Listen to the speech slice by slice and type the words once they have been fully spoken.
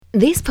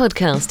This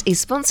podcast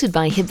is sponsored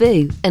by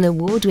Hibu, an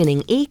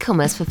award-winning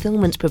e-commerce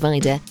fulfillment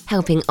provider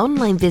helping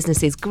online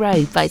businesses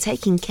grow by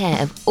taking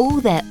care of all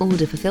their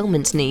order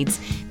fulfillment needs,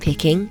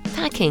 picking,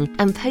 packing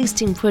and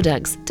posting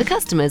products to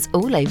customers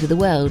all over the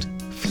world.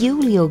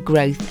 Fuel your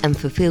growth and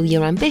fulfill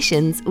your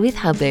ambitions with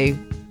Hibu.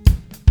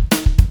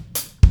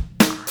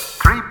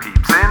 Three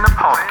Peeps in a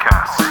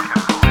Podcast.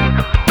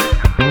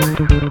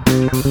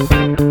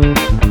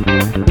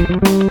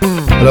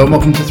 Hello and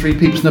welcome to Three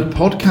Peeps in a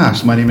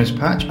Podcast. My name is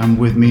Patch and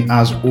with me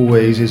as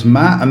always is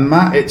Matt. And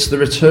Matt, it's the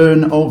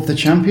return of the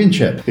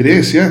championship. It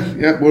is,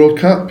 yeah. World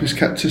Cup has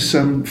kept us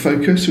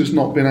focused. It's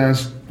not been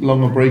as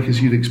long a break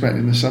as you'd expect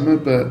in the summer,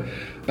 but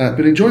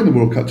been enjoying the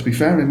World Cup, to be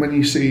fair. And when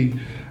you see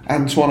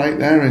Antoine out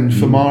there and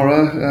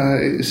Famara,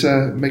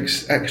 it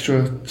makes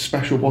extra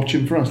special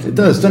watching for us. It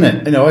does, doesn't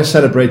it? You know, I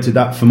celebrated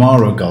that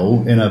Famara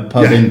goal in a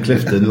pub in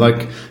Clifton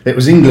like it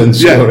was England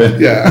scoring.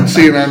 Yeah, and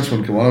seeing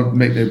Antoine come on,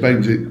 make no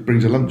bones, it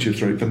brings a lump to your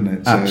throat, doesn't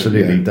it? So,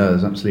 absolutely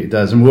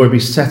does. And we'll be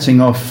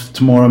setting off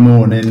tomorrow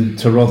morning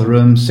to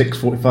Rotherham,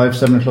 6:45,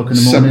 7 o'clock in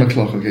the morning. 7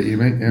 o'clock I'll get you,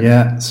 mate.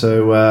 Yeah,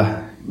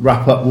 so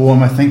wrap up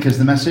warm, I think, is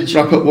the message.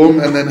 Wrap up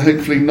warm, and then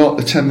hopefully not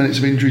the 10 minutes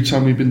of injury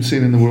time we've been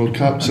seeing in the World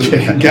Cup, so that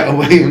we can get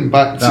away and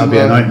back That'd be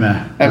a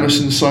nightmare.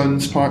 Emerson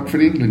Science Park for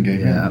the England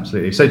game. Yeah,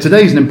 absolutely. So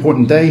today's an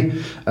important day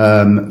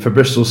for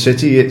Bristol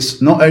City. It's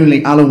not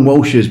only Alan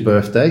Walsh's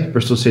birthday,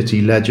 Bristol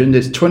City legend,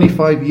 it's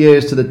 25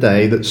 years to the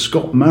day that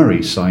Scott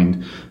Murray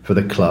signed for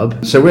the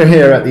club. So we're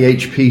here at the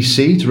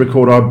HPC to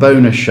record our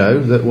bonus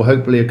show that will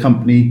hopefully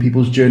accompany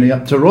people's journey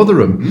up to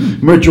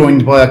Rotherham. We're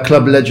joined by a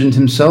club legend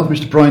himself,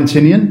 Mr. Brian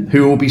Tinian,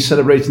 who will be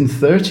celebrating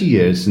 30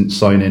 years since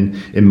signing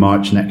in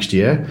March next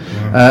year.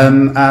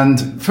 Wow.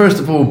 And first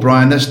of all,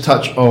 Brian, let's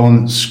touch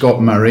on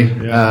Scott Murray.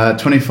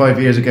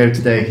 25 years ago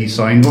today he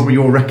signed. What were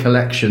your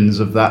recollections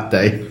of that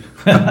day?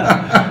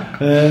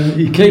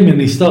 He came in,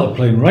 he started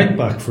playing right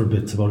back for a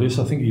bit, to be honest.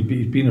 I think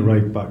he'd been a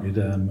right back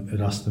at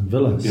Aston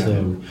Villa,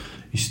 so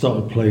he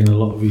started playing a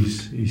lot of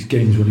his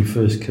games when he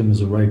first came as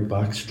a right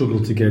back,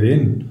 struggled to get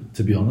in,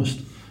 to be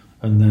honest,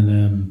 and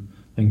then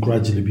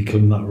gradually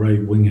become that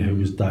right winger who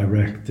was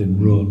direct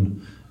and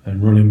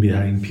running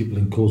behind people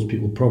and caused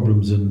people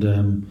problems.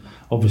 And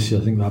obviously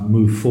I think that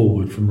move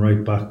forward from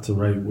right back to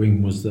right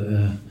wing was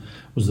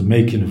the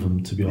making of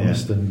him, to be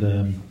honest. And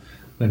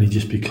then he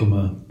just become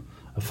a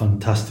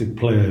fantastic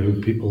player who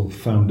people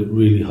found it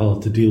really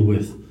hard to deal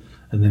with,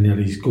 and then he had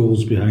his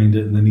goals behind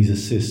it and then his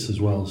assists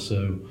as well.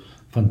 So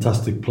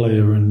fantastic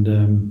player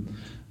and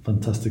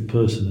fantastic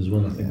person as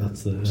well. I think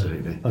that's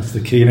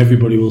the key, and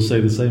everybody will say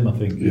the same, I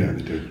think. Yeah,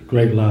 they do.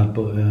 Great lad,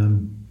 but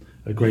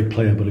a great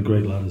player, but a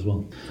great lad as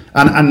well.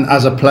 And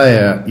as a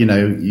player, you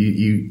know,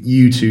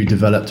 you two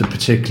developed a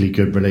particularly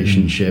good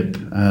relationship.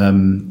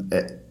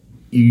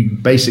 You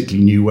basically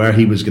knew where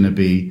he was going to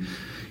be.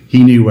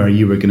 He knew where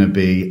you were going to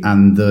be,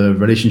 and the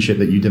relationship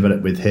that you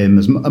developed with him,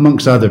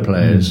 amongst other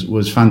players,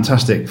 was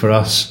fantastic for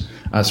us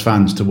as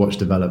fans to watch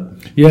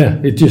develop. Yeah,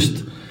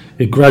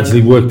 it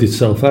gradually worked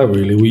itself out,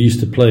 really. We used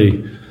to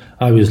play,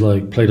 I was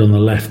played on the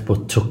left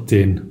but tucked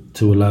in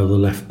to allow the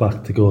left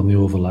back to go on the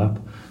overlap.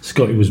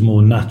 Scotty was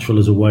more natural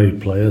as a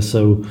wide player,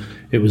 so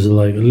it was a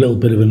little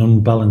bit of an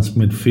unbalanced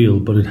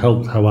midfield, but it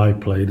helped how I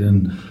played.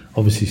 And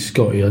obviously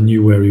Scotty, I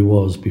knew where he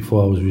was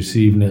before I was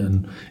receiving it,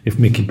 and if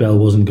Mickey Bell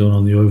wasn't going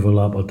on the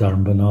overlap or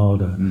Darren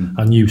Bernard,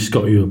 I knew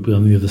Scotty would be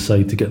on the other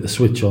side to get the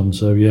switch on.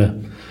 So yeah,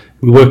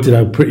 we worked it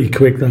out pretty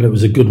quick that it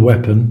was a good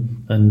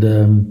weapon,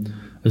 and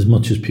as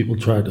much as people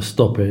tried to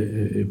stop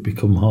it, it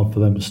became hard for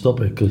them to stop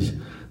it because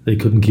they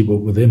couldn't keep up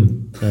with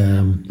him.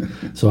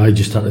 So I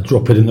just had to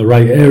drop it in the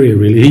right area,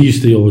 really. He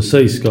used to always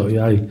say, Scotty,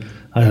 I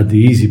had the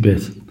easy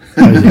bit.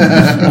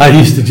 I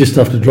used to just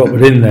have to drop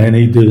it in there and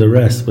he'd do the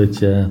rest, which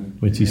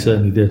he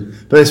certainly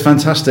did. But it's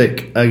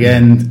fantastic.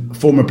 Again,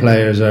 former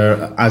players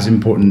are as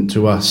important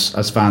to us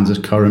as fans as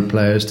current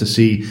players, to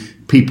see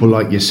people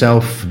like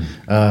yourself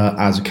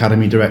as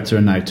academy director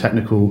and now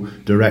technical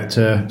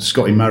director,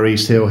 Scotty Murray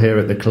still here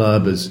at the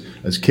club as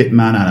kit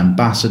man and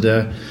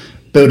ambassador.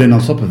 Building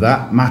on top of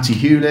that, Matty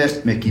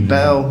Hewlett, Mickey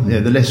Bell, the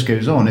list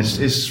goes on.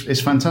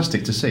 It's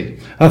fantastic to see.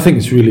 I think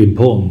it's really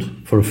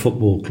important for a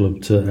football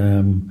club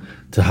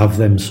to have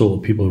them sort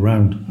of people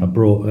around. I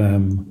brought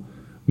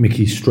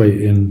Mickey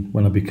straight in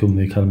when I became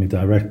the academy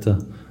director.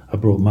 I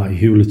brought Matty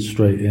Hewlett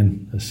straight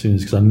in as soon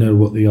as, because I know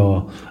what they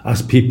are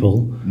as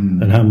people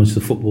and how much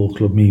the football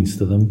club means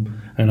to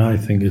them. And I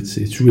think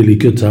it's really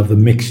good to have the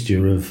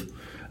mixture of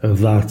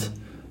that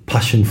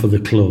passion for the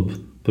club,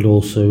 but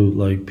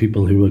also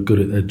people who are good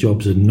at their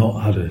jobs and not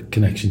had a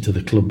connection to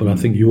the club. But I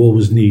think you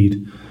always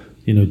need,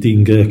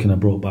 Dean Gerken I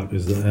brought back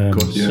as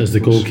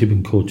the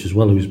goalkeeping coach as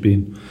well, who's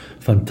been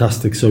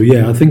fantastic. So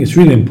yeah, I think it's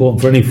really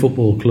important for any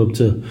football club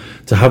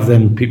to have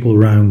them people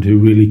around who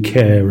really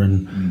care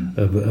and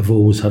have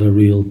always had a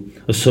real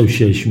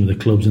association with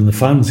the clubs, and the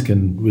fans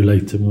can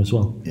relate to them as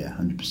well. Yeah,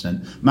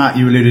 100%. Matt,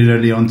 you alluded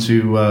early on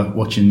to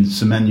watching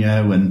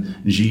Semenyo and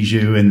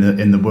Zizou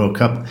in the World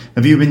Cup.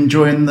 Have you been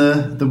enjoying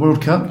the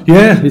World Cup?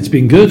 Yeah, it's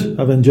been good.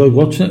 I've enjoyed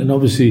watching it, and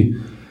obviously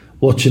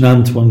watching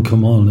Antoine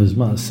come on, as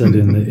Matt said,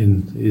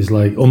 is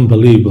like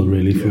unbelievable,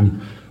 really.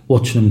 From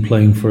watching him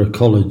playing for a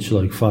college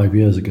like 5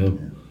 years ago,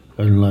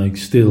 and like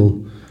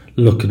still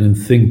looking and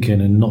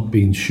thinking and not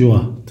being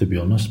sure, to be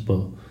honest.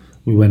 But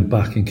we went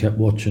back and kept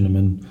watching him,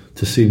 and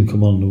to see him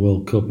come on the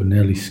World Cup and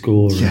nearly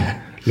score.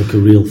 And look a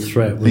real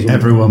threat. I think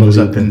everyone was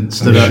up and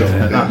stood up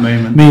at that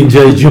moment. Me and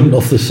Jay jumped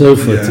off the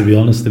sofa, to be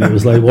honest, and it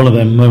was like one of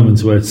them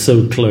moments where it's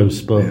so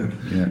close. But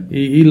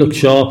he looked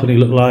sharp and he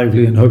looked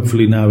lively, and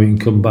hopefully now he can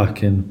come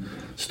back and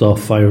start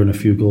firing a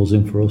few goals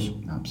in for us.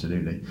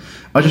 Absolutely.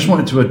 I just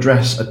wanted to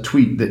address a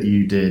tweet that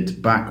you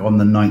did back on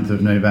the 9th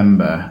of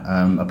November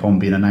upon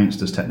being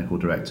announced as technical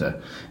director.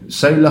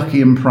 So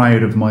lucky and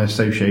proud of my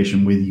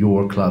association with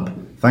your club.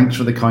 Thanks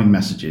for the kind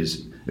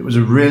messages. It was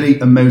a really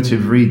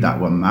emotive read, that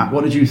one, Matt.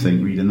 What did you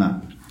think reading that?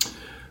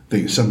 I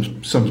think it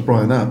sums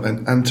Brian up.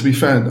 And to be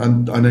fair,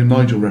 and I know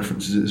Nigel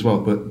references it as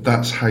well, but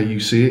that's how you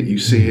see it. You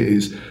see it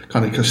as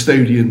kind of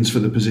custodians for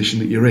the position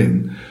that you're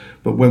in.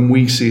 But when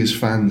we see as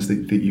fans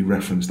that you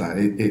reference that,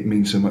 it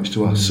means so much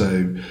to us.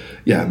 So,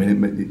 yeah, I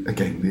mean,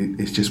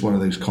 it's just one of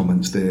those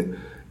comments that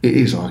it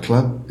is our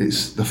club.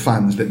 It's the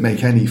fans that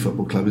make any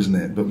football club, isn't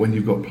it? But when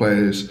you've got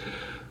players,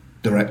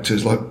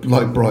 directors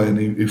like Brian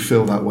who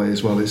feel that way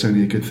as well, it's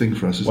only a good thing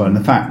for us, isn't it? And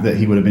the fact that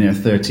he would have been here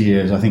 30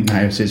 years, I think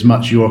now it's as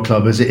much your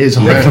club as it is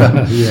our club.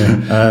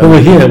 But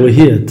we're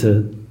here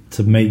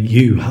to make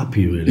you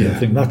happy, really. I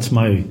think that's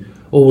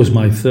always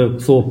my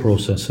thought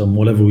process on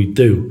whatever we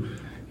do,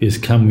 is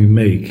can we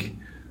make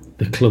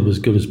the club as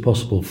good as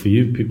possible for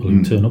you people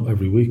who turn up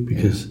every week,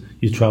 because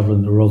you're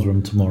travelling to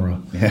Rotherham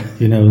tomorrow, and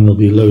there'll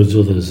be loads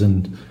of others,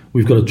 and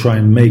we've got to try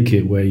and make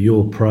it where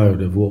you're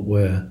proud of what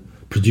we're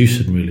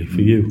producing, really,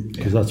 for you,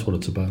 because that's what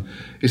it's about.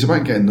 It's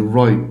about getting the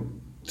right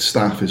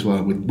staff as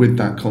well with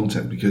that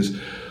content, because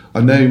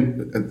I know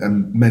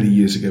many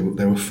years ago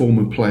there were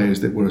former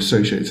players that were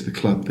associated to the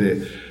club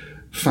that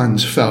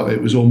fans felt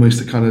it was almost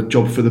a kind of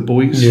job for the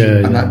boys,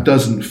 that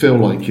doesn't feel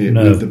like it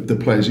with the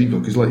players you've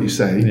got, because like you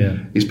say,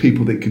 it's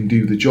people that can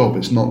do the job.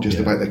 It's not just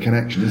about their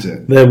connection, is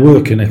it? They're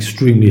working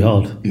extremely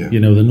hard. They're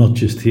not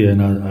just here,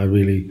 and I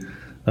really,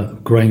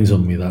 that grinds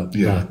on me,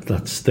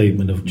 that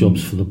statement of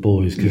jobs for the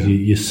boys, because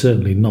you're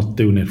certainly not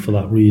doing it for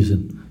that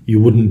reason.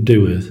 You wouldn't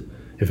do it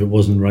if it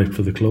wasn't right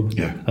for the club.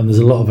 And there's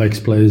a lot of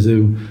ex-players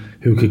who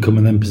could come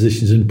in them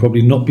positions and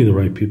probably not be the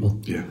right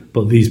people.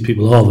 But these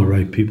people are the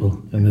right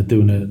people, and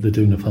they're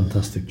doing a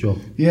fantastic job.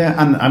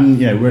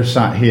 And we're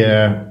sat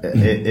here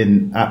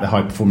at the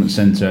High Performance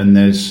Centre, and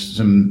there's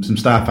some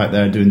staff out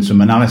there doing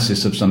some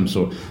analysis of some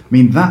sort. I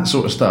mean, that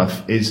sort of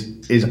stuff is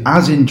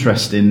as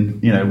interesting,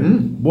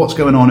 what's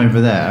going on over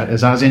there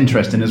is as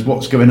interesting as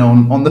what's going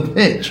on the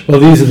pitch.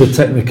 Well, these are the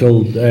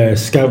technical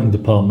scouting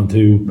department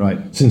who,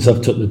 since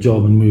I've took the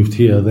job and moved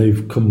here,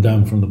 they've come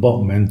down from the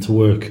bottom end to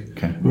work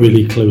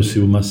really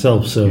closely with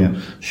myself. So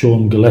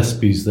Sean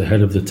Gillespie's the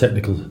head of the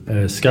technical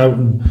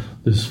scouting.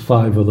 There's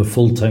 5 other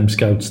full-time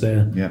scouts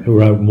there who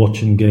are out and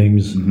watching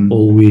games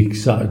all week,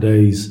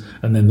 Saturdays,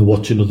 and then they're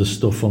watching other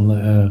stuff on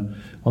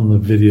the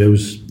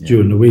videos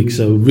during the week.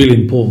 So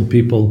really important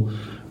people.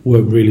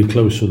 Work really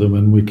close with them,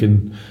 and we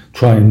can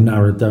try and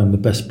narrow down the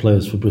best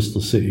players for Bristol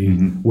City,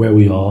 where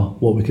we are,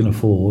 what we can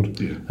afford,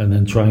 and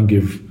then try and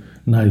give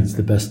Nides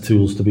the best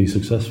tools to be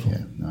successful.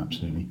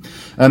 Absolutely.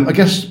 I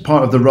guess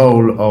part of the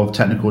role of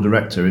technical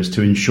director is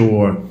to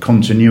ensure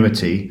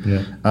continuity,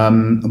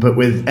 but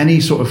with any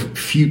sort of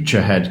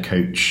future head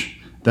coach,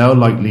 they'll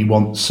likely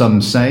want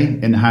some say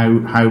in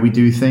how we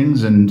do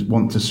things and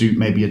want to suit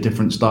maybe a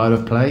different style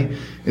of play.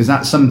 Is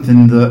that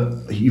something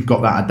that you've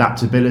got that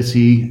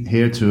adaptability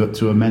here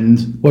to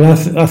amend? Well,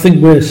 I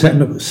think we're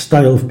setting up a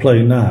style of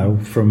play now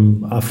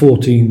from our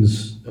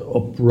 14s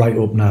right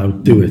up now.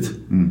 Do it.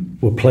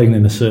 We're playing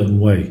in a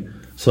certain way.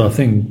 So I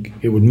think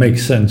it would make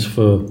sense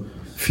for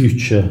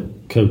future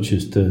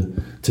coaches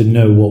to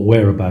know what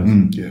we're about,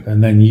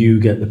 and then you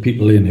get the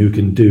people in who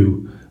can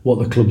do what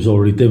the club's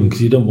already doing,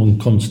 because you don't want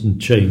constant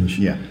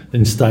change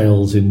in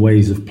styles, in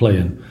ways of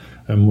playing.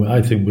 And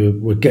I think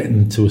we're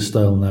getting to a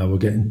style now. We're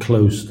getting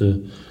close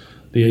to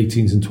the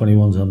 18s and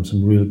 21s having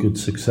some real good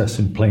success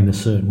in playing a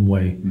certain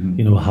way.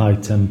 A high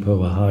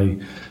tempo,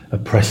 a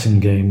pressing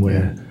game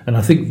where, and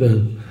I think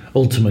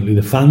ultimately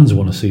the fans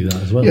want to see that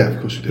as well. Yeah, of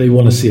course they do. They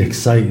want to see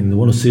exciting. They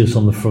want to see us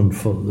on the front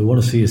foot. They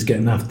want to see us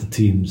getting after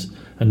teams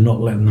and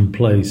not letting them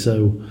play.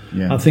 So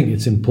I think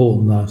it's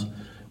important that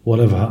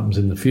whatever happens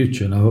in the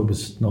future, and I hope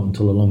it's not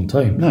until a long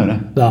time,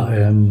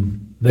 that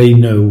they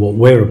know what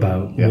we're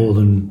about more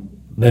than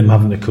them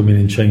having to come in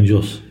and change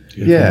us.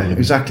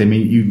 Exactly. I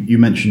mean, you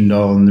mentioned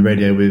on the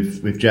radio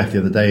with Jeff the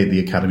other day the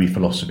academy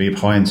philosophy of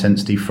high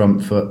intensity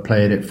front foot,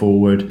 playing it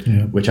forward,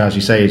 which, as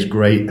you say, is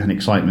great and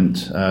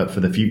excitement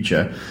for the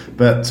future.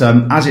 But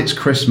as it's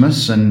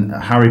Christmas and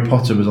Harry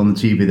Potter was on the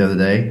TV the other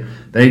day,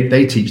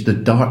 they teach the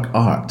dark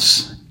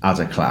arts as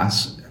a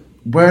class.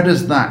 Where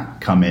does that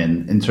come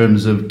in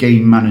terms of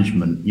game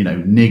management?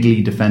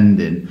 Niggly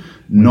defending,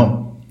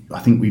 not I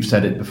think we've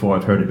said it before,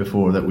 I've heard it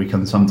before, that we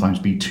can sometimes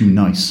be too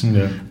nice.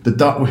 Yeah.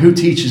 Who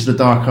teaches the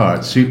dark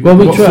arts?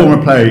 What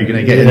former player are you going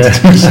to get into?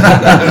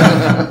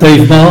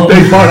 Dave Martin.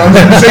 Dave Martin, I was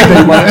going to say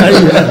Dave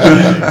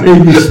Martin.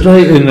 He'd be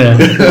straight in there.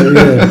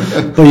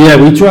 But yeah,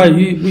 we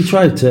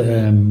try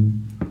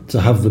to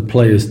have the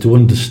players to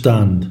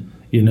understand,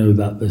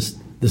 that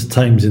there's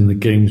times in the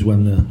games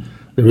when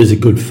there is a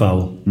good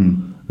foul.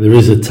 There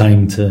is a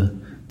time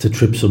to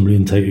trip somebody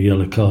and take a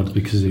yellow card,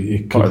 because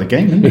it part of the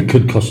game, isn't it? It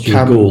could cost you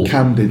a goal.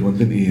 Cam did one,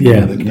 didn't he? He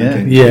did.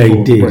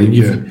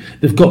 And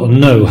they've got to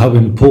know how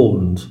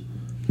important,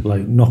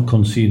 not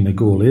conceding a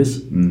goal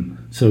is.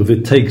 So if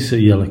it takes a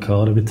yellow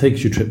card, if it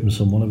takes you tripping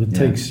someone, if it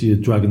takes you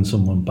dragging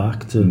someone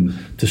back to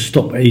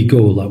stop a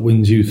goal that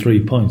wins you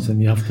 3 points, then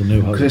you have to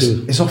know how to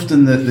do it. It's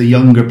often the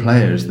younger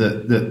players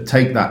that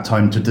take that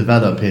time to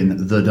develop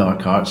in the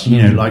dark arts,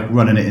 like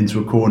running it into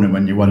a corner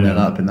when you're 1-0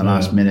 up in the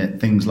last minute,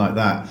 things like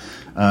that.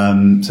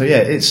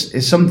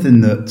 It's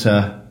something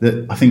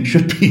that I think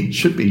should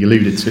be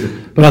alluded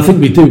to. But I think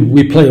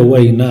we play a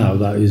way now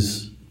that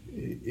is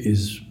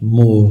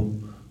more.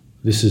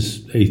 This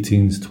is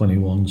 18s,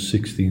 21s,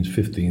 16s,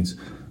 15s,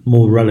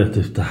 more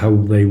relative to how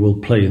they will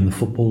play in the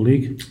Football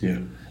League. Yeah.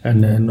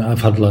 And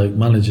I've had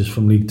managers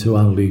from League 2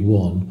 and League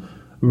 1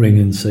 ring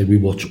and say, we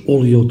watch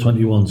all of your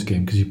 21s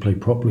game because you play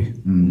properly.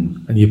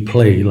 And you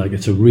play like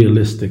it's a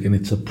realistic and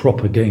it's a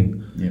proper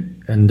game. Yeah.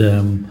 And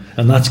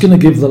that's going to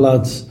give the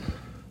lads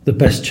the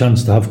best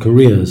chance to have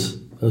careers,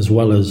 as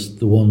well as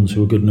the ones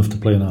who are good enough to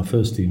play in our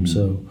first team.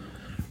 So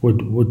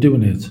we're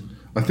doing it.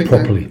 I think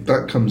properly.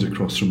 That comes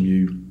across from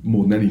you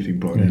more than anything,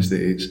 Brian, is that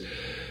it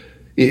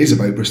is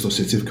about Bristol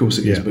City, of course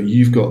it is, but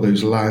you've got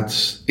those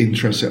lads'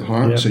 interests at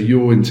heart, so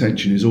your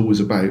intention is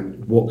always about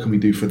what can we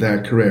do for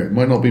their career. It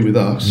might not be with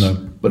us,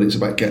 but it's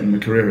about getting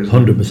them a career,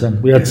 isn't it?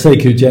 100%. We had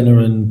Sekou Jenner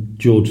and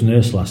George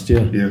Nurse last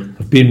year. Yeah.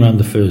 I've been around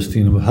the first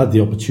team and we've had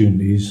the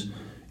opportunities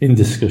in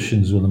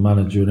discussions with the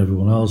manager and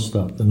everyone else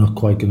that they're not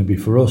quite going to be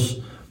for us.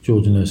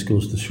 George Nurse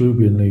goes to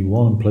Shrewsbury in League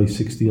 1 and plays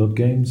 60-odd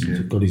games. He's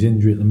got his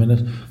injury at the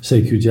minute.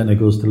 Sekou Jenner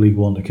goes to League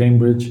 1 to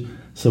Cambridge.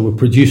 So we're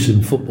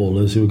producing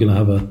footballers who are going to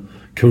have a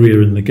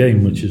career in the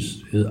game, which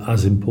is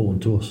as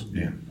important to us.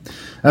 Yeah.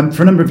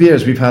 For a number of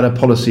years, we've had a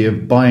policy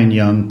of buying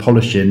young,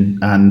 polishing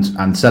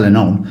and selling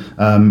on.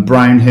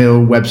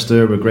 Brownhill,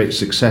 Webster were great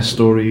success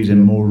stories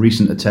in more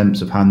recent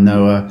attempts of Han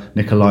Noah,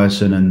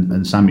 Nicolaisen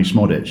and Sammy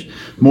Smodic.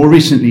 More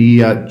recently,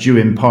 due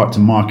in part to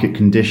market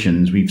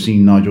conditions, we've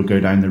seen Nigel go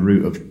down the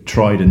route of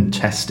tried and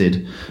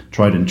trusted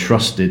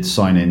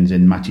signings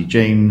in Matty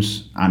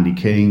James, Andy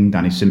King,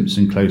 Danny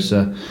Simpson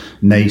closer,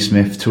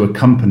 Naismith to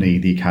accompany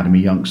the academy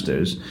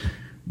youngsters.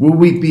 Will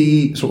we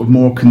be sort of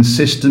more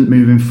consistent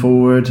moving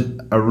forward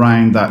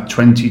around that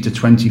 20 to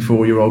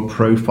 24-year-old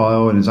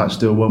profile, and is that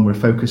still one we're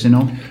focusing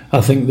on?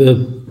 I think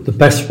the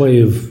best way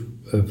of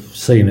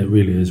saying it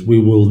really is we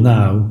will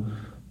now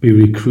be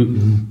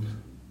recruiting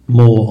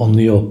more on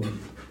the up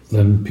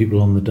than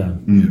people on the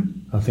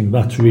down. I think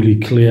that's really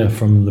clear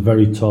from the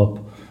very top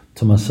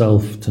to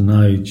myself, to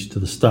Nige, to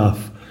the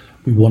staff.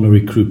 We want to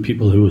recruit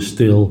people who are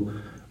still,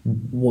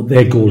 what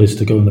their goal is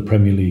to go in the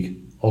Premier League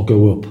or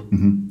go up.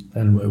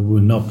 And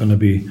we're not going to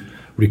be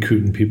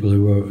recruiting people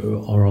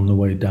who are on the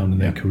way down in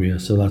their career.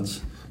 So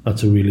that's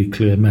a really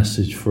clear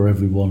message for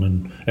everyone,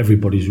 and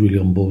everybody's really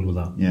on board with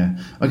that. Yeah,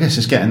 I guess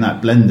it's getting that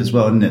blend as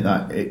well, isn't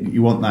it?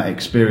 You want that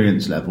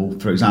experience level.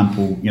 For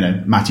example,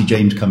 Matty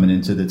James coming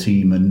into the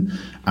team and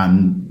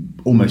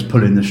almost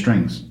pulling the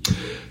strings.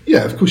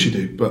 Yeah, of course you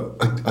do. But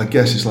I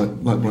guess it's like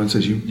Brian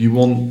says, you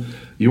want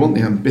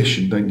the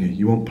ambition, don't you?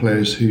 You want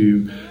players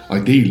who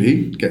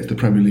ideally get to the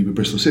Premier League with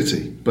Bristol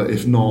City, but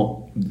if not,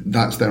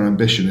 that's their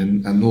ambition.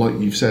 And like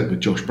you've said with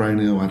Josh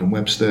Brownhill, Adam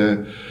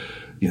Webster,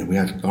 we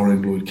had our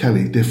own Lloyd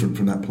Kelly, different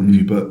from that point of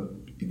view, but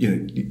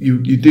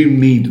you do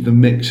need the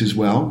mix as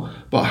well.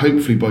 But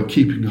hopefully by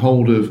keeping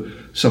hold of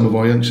some of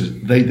our youngsters,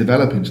 they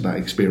develop into that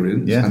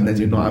experience, and then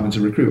you're not having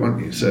to recruit,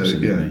 aren't you? So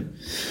absolutely.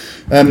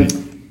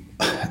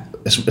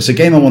 It's a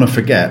game I want to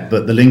forget,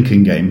 but the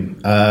Lincoln game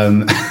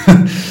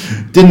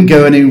didn't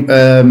go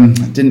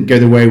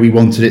the way we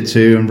wanted it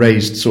to, and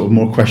raised sort of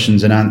more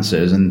questions than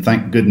answers. And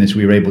thank goodness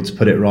we were able to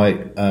put it right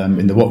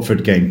in the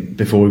Watford game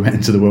before we went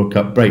into the World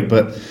Cup break.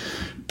 But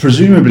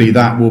presumably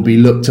that will be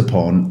looked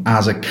upon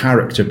as a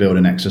character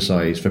building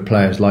exercise for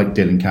players like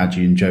Dylan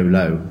Kadji and Joe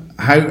Lowe.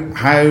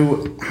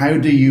 How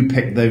do you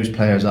pick those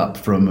players up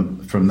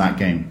from that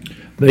game?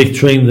 They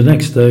trained the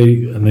next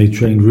day and they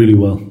trained really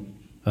well.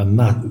 And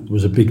that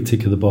was a big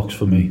tick of the box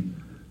for me,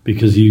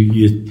 because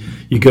you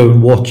go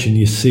and watch and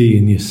you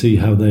see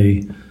how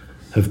they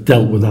have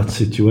dealt with that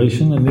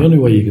situation, and the only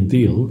way you can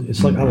deal,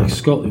 it's like Alex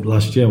Scott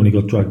last year when he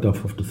got dragged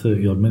off after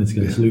 30 odd minutes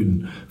against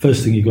Luton.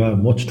 First thing, you go out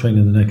and watch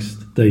training the next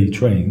day he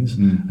trains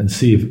and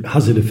see if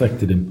has it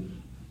affected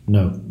him.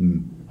 No,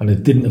 and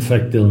it didn't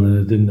affect Dylan and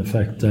it didn't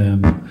affect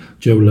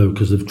Joe Lowe,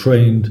 because they've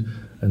trained,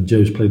 and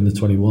Joe's played in the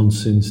 21s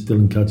since.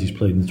 Dylan Kadji's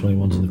played in the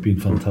 21s and they've been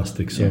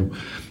fantastic. So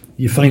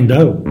you find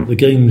out the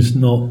game's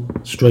not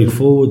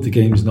straightforward, the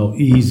game's not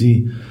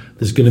easy,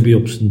 there's going to be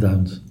ups and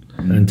downs.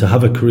 And to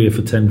have a career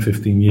for 10,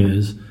 15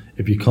 years,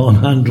 if you can't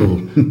handle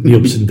the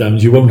ups and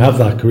downs, you won't have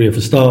that career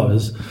for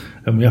starters.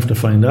 And we have to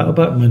find out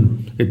about them.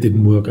 And it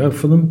didn't work out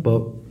for them,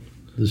 but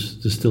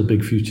there's still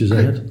big futures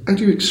ahead. How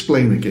do you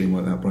explain a game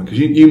like that, Brian? Because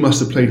you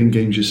must have played in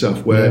games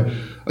yourself where,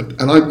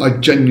 and I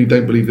genuinely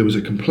don't believe there was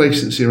a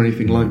complacency or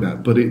anything like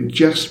that, but it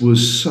just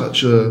was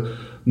such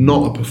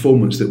not a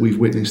performance that we've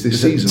witnessed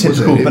this season.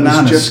 Typical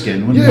banana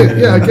skin, wasn't it?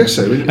 Yeah, I guess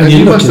so. And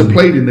you must have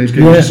played in those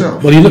games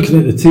yourself. Well, you're looking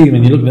at the team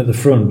and you're looking at the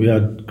front. We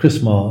had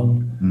Chris Martin,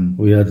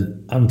 we had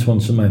Antoine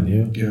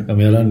Semenyo, and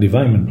we had Andy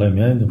Weimann playing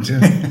behind them.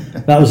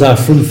 That was our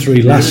front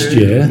three last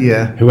year,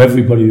 who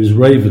everybody was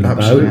raving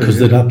about because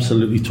they'd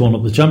absolutely torn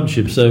up the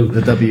championship. So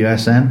the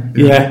WSN.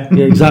 Yeah,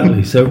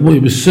 it so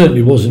it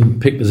certainly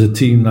wasn't picked as a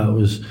team that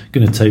was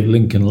going to take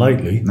Lincoln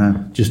lightly. No.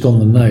 Just on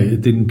the night,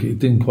 it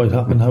didn't quite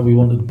happen how we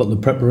wanted. But the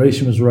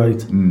preparation was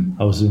right.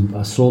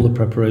 I saw the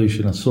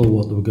preparation. I saw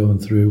what they were going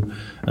through,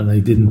 and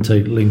they didn't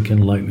take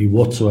Lincoln lightly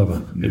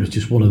whatsoever. It was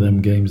just one of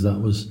them games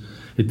that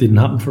it didn't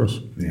happen for us.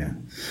 Yeah.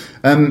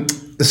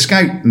 The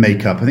scout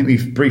makeup, I think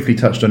we've briefly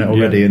touched on it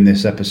already in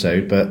this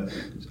episode, but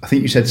I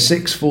think you said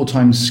 6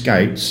 full-time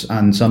scouts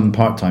and some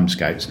part-time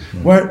scouts.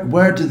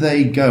 Where do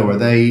they go? Are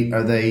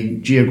they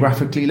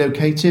geographically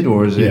located,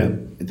 or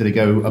do they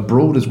go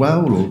abroad as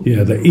well? Or?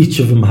 Yeah, each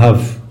of them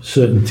have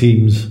certain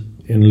teams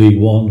in League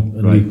One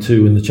and League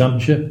Two in the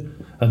Championship,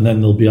 and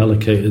then they'll be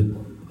allocated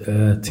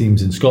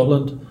teams in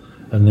Scotland.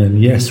 And then,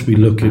 yes, we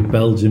look at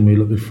Belgium, we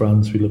look at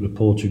France, we look at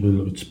Portugal, we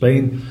look at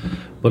Spain.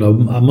 But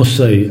I must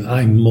say,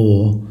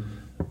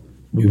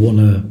 we want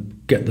to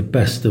get the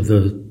best of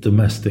the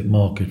domestic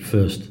market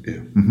first. Yeah.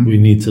 Mm-hmm. We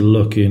need to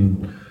look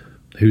in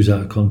who's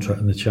out of contract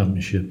in the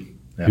Championship,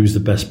 who's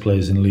the best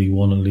players in League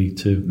One and League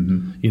Two.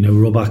 Mm-hmm. You know,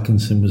 Rob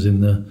Atkinson was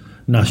in the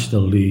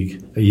National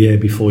League a year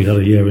before he had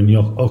a year in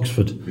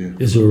Oxford. Yeah.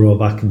 Is there a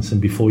Rob Atkinson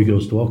before he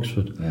goes to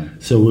Oxford? Yeah.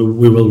 So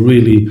we will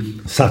really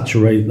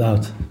saturate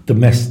that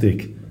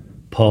domestic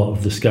part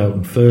of the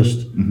scouting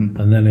first,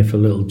 and then if a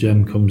little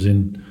gem comes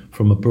in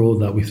from abroad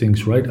that we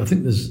think's right, I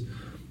think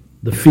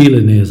the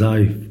feeling is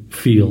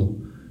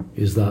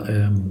that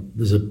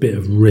there's a bit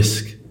of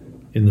risk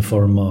in the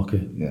foreign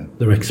market. Yeah.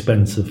 They're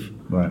expensive,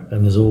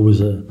 and there's always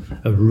a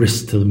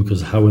risk to them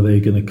because how are they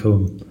going to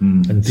come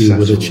and deal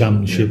with a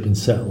championship and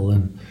settle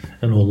and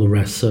all the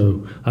rest.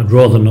 So I'd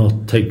rather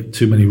not take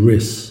too many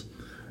risks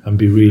and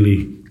be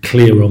really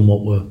clear on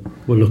what we're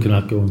looking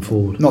at going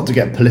forward. Not to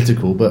get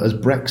political, but has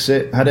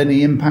Brexit had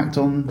any impact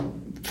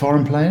on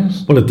foreign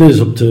players? Well, it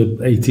does up to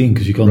 18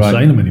 because you can't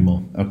sign them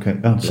anymore. Okay.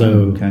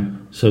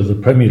 So the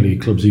Premier League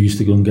clubs who used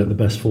to go and get the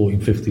best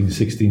 14, 15,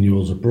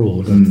 16-year-olds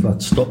abroad,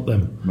 that stopped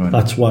them. Right.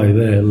 That's why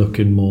they're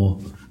looking more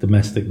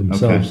domestic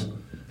themselves. Okay.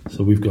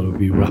 So we've got to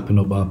be wrapping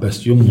up our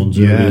best young ones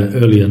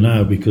earlier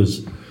now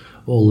because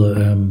all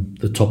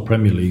the top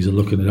Premier Leagues are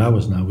looking at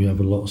ours now. We have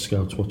a lot of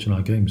scouts watching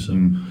our games, so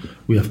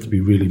we have to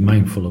be really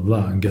mindful of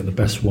that and get the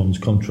best ones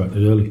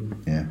contracted early.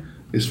 Yeah,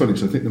 it's funny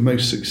because I think the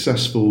most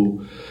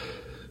successful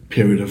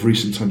period of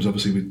recent times,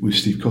 obviously with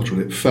Steve Cotterill,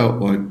 it felt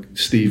like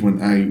Steve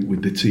went out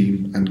with the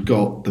team and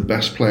got the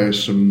best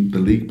players from the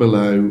league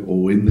below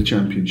or in the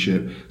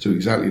Championship. So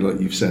exactly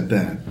like you've said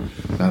there,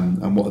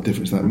 and what a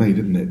difference that made,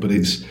 didn't it? But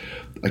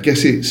I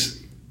guess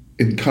it's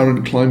in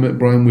current climate,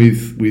 Brian,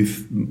 with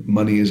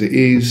money as it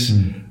is,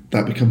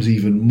 that becomes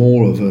even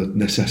more of a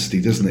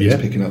necessity, doesn't it? Yeah.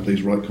 It's picking up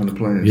these right kind of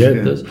players. Yeah,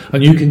 it does.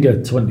 And you can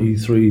get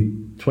 23,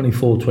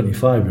 24,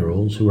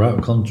 25-year-olds who are out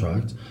of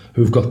contract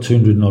who've got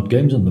 200 and odd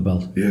games on the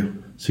belt. Yeah.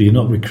 So you're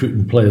not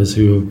recruiting players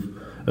who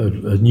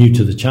are new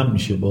to the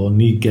Championship or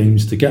need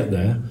games to get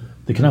there.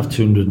 They can have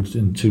 200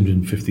 and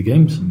 250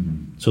 games.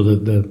 So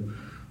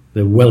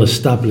they're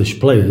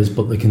well-established players,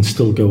 but they can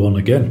still go on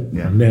again.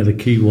 Yeah. And they're the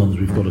key ones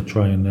we've got to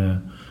try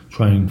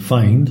and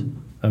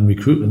find and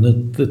recruit.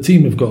 And the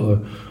team have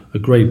got a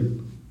great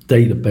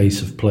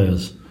database of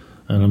players,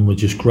 and we're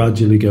just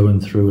gradually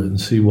going through it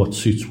and see what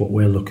suits what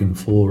we're looking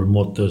for and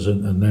what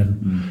doesn't, and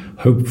then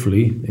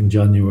hopefully in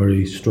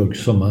January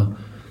summer,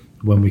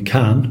 when we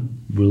can,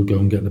 we'll go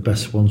and get the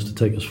best ones to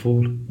take us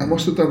forward. And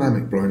what's the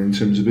dynamic, Brian, in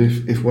terms of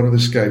if one of the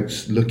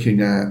scouts looking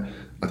at,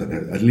 I don't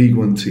know, a League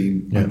One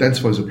team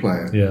identifies a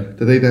player,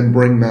 do they then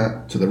bring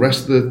that to the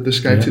rest of the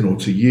scouting or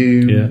to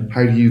you? Yeah.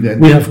 How do you then?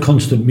 We have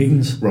constant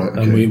meetings, right?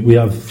 Okay. And we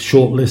have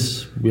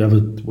shortlists. We have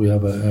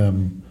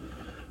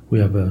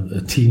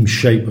a team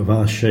shape of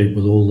our shape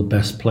with all the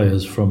best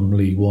players from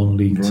League One,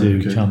 League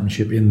Two,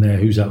 Championship in there.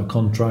 Who's out of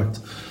contract?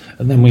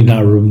 And then we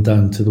narrow them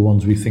down to the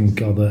ones we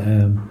think are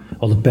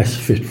the best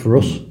fit for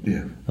us.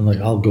 Yeah. And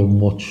I'll go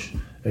and watch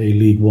a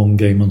League One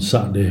game on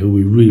Saturday who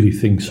we really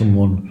think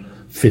someone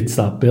fits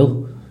that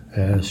bill.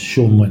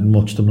 Sean went and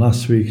watched them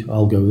last week.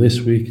 I'll go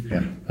this week,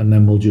 and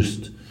then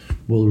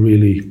we'll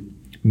really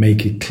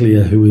make it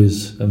clear who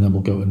is, and then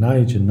we'll go to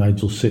Nigel, and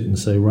Nigel will sit and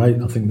say,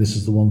 right, I think this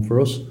is the one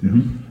for us,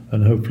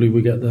 and hopefully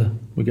we get the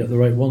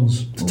right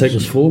ones to take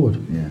us forward.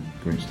 Yeah,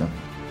 great stuff.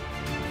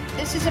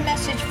 This is a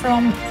message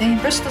from the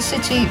Bristol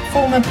City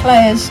Former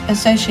Players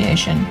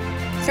Association.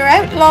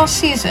 Throughout last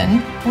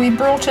season, we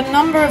brought a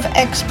number of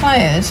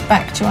ex-players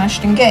back to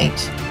Ashton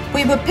Gate.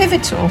 We were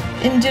pivotal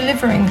in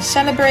delivering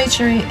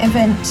celebratory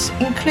events,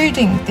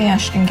 including the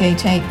Ashton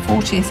Gate 8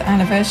 40th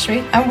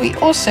anniversary, and we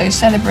also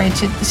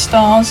celebrated the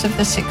stars of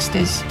the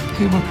 60s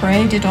who were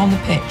paraded on the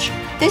pitch.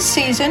 This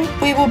season,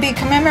 we will be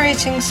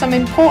commemorating some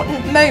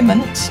important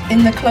moments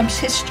in the club's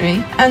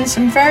history and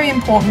some very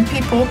important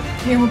people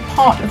who were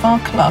part of our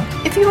club.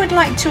 If you would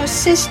like to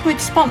assist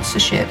with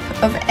sponsorship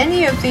of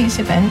any of these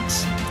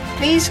events,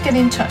 please get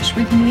in touch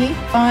with me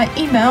via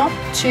email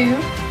to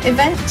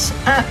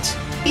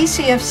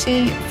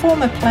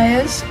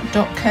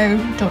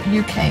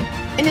events@bcfcformerplayers.co.uk.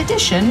 In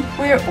addition,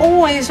 we're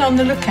always on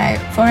the lookout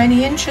for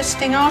any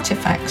interesting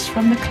artefacts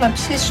from the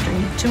club's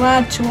history to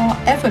add to our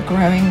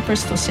ever-growing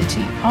Bristol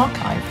City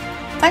archive.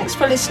 Thanks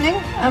for listening,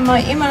 and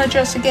my email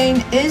address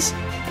again is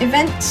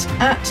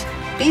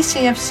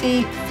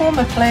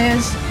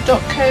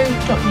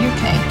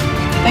events@bcfcformerplayers.co.uk.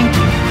 Thank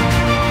you.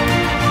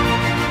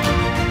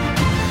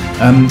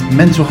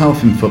 Mental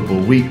health in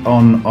football.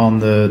 On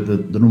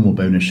the normal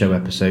bonus show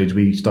episodes,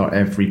 we start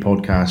every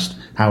podcast.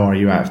 How are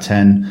you out of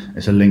 10?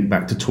 It's a link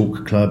back to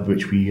Talk Club,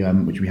 which we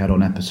had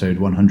on episode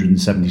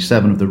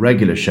 177 of the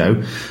regular show.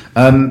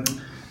 Eamon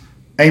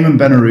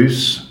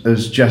Benarous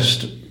has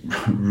just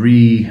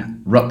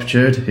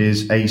ruptured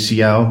his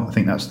ACL. I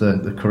think that's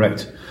the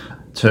correct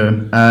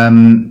term.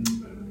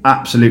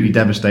 Absolutely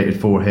devastated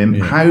for him.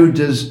 Yeah. How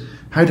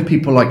do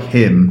people like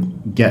him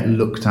get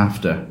looked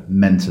after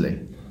mentally?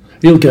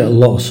 He'll get a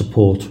lot of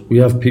support. We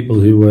have people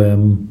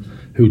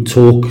who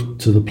talk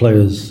to the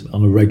players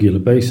on a regular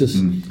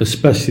basis,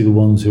 especially the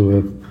ones who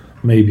have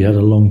maybe had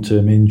a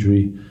long-term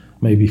injury,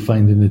 maybe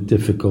finding it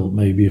difficult,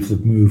 maybe if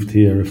they've moved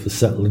here, if they're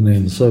settling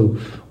in. So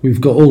we've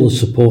got all the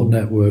support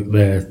network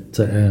there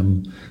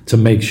to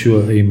make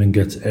sure Eamon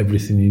gets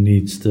everything he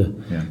needs to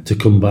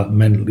come back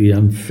mentally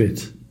and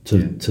fit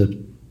to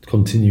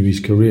continue his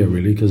career,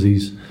 really, because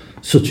he's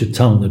such a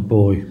talented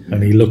boy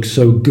and he looks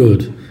so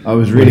good. I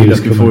was really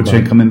looking forward to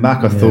him coming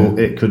back. I thought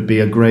it could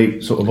be a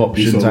great sort of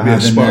option to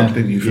have in there.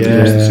 Didn't you, for the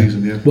rest of the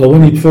season? Yeah. Well,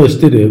 when he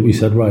first did it, we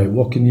said, right,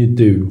 what can you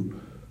do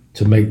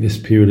to make this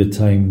period of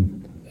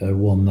time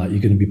one that you're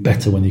going to be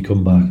better when you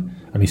come back?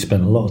 And he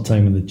spent a lot of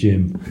time in the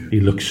gym. He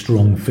looked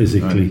strong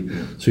physically. Right,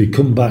 yeah. So he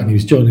come back and he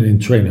was joining in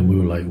training. We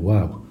were like,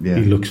 wow,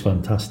 he looks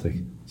fantastic.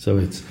 So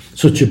it's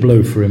such a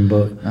blow for him,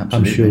 but Absolutely.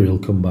 I'm sure he'll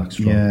come back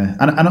strong. Yeah,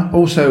 and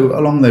also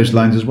along those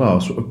lines as well,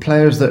 sort of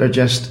players that are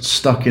just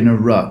stuck in a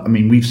rut. I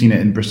mean, we've seen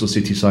it in Bristol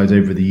City sides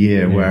over the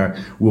year where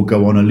we'll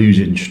go on a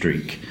losing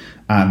streak,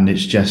 and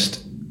it's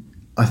just,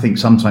 I think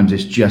sometimes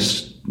it's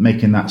just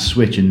making that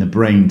switch in the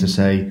brain to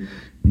say,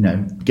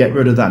 get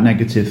rid of that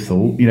negative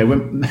thought.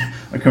 When,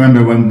 I can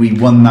remember when we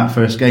won that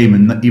first game,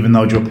 and even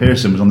though Joe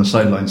Pearson was on the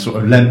sideline, sort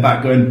of leant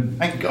back going,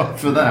 thank God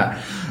for that.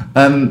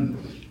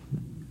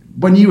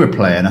 When you were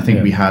playing, I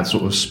think we had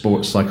sort of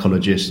sports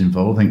psychologists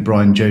involved. I think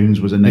Brian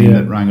Jones was a name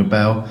that rang a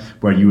bell,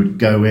 where you would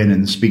go in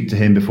and speak to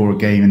him before a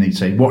game and he'd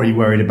say, what are you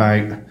worried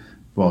about?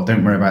 Well,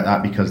 don't worry about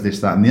that because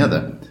this, that and the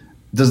other.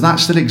 Does that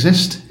still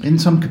exist in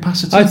some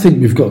capacity? I think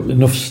we've got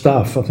enough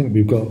staff. I think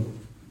we've got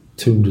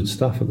 200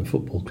 staff at the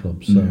football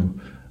club. So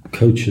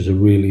coaches are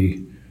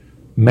really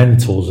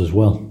mentors as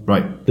well.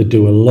 Right. They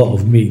do a lot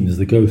of meetings.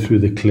 They go through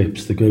the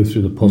clips. They go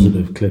through the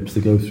positive clips.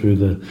 They go through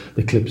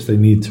the clips they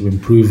need to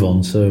improve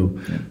on. So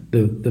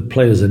the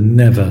players are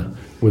never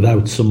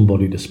without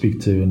somebody to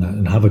speak to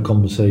and have a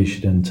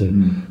conversation and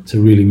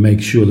to really make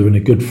sure they're in a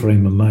good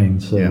frame of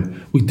mind. So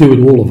we do it,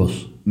 all of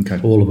us.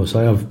 Okay. All of us.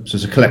 So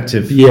it's a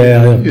collective.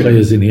 Yeah, I have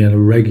players in here and a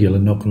regular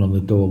knocking on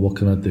the door. What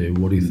can I do?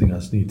 What do you think I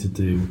need to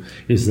do?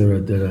 Is there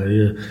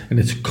and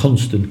it's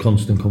constant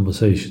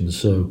conversation.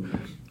 So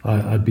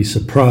I'd be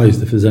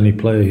surprised if there's any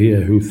player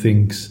here who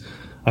thinks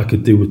I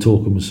could do with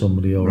talking with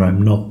somebody, or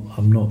I'm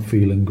not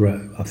feeling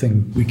great. I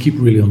think we keep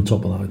really on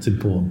top of that. It's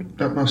important.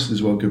 That must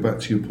as well go back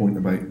to your point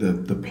about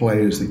the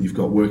players that you've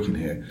got working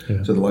here.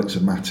 Yeah. So the likes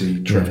of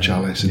Matty, Trev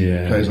Chalice, and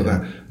Yeah, players yeah.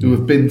 like that who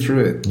have been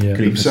through it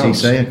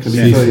themselves.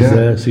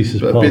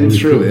 Cesa's But part have been of the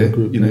through it.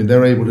 group,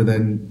 They're able to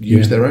then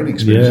use their own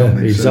experience. Yeah, aren't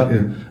they? exactly.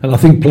 So, And I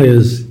think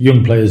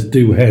young players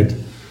do head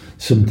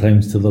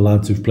sometimes to the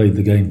lads who've played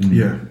the game.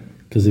 yeah.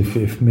 Because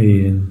if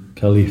me and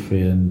Khalifa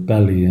and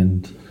Belly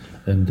and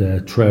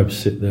Trev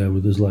sit there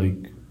with us like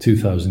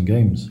 2,000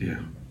 games. Yeah.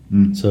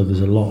 So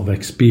there's a lot of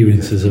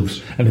experiences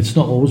and it's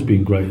not always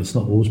been great. It's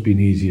not always been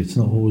easy. It's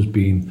not always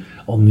been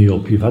on the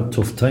up. You've had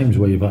tough times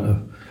where you've had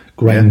to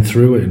grind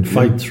through it and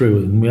fight through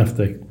it, and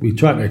we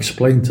try to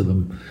explain to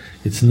them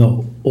it's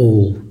not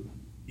all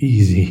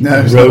easy.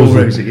 No, it's not all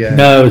rosy. Yeah.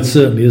 No, it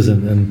certainly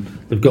isn't, and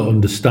they've got to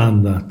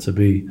understand that to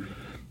be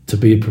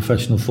a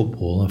professional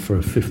footballer for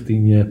a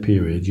 15-year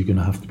period, you're going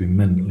to have to be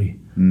mentally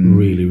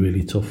really,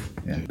 really tough.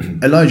 Yeah.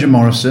 Elijah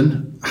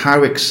Morrison,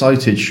 how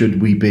excited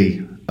should we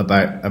be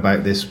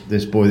about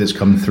this boy that's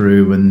come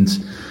through and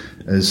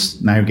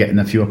is now getting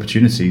a few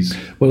opportunities?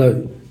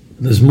 Well,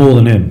 there's more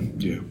than him.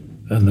 Yeah.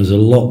 And there's a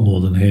lot more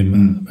than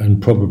him,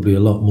 and probably a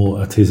lot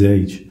more at his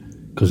age,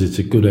 because it's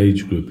a good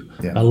age group.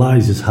 Yeah.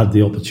 Elijah's had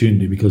the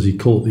opportunity because he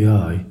caught the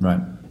eye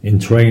Right. in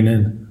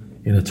training.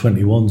 In a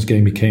 21s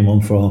game, he came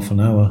on for half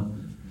an hour,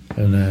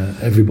 and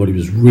everybody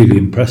was really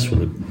impressed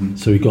with him.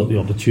 So he got the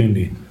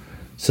opportunity.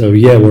 So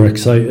yeah, we're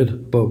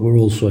excited, but we're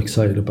also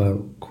excited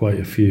about quite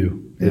a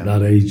few at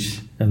that age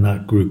and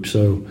that group.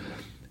 So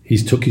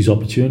he's took his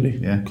opportunity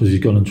because he's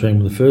gone and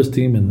trained with the first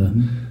team,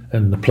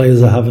 and the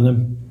players are having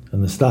him,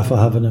 and the staff are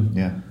having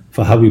him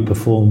for how he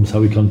performs,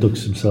 how he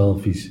conducts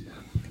himself.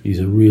 He's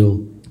a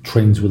real,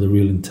 trains with a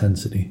real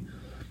intensity,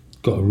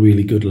 got a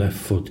really good left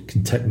foot,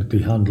 can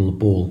technically handle the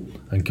ball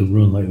and can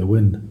run like the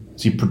wind.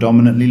 Is he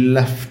predominantly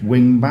left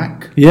wing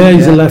back? Yeah,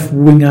 he's a left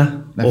winger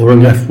a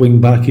left wing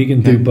back. He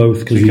can do both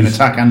because he can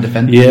attack and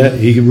defend. Yeah,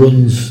 he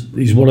runs.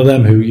 He's one of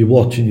them who you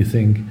watch and you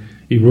think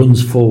he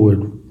runs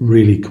forward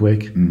really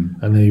quick, and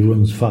then he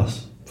runs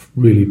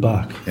really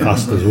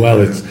fast as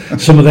well.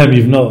 It's some of them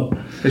you've not.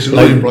 It's a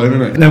line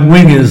problem, isn't it? Then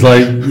wingers,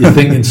 like you're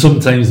thinking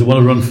sometimes they want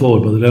to run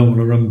forward but they don't want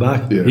to run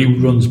back. Yeah. He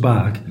runs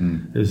back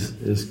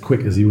as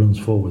quick as he runs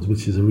forwards,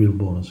 which is a real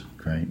bonus.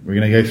 Great. We're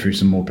going to go through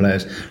some more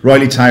players.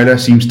 Riley Towler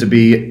seems to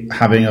be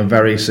having a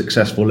very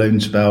successful loan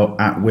spell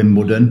at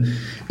Wimbledon.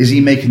 Is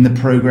he making the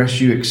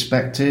progress you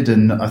expected?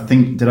 And I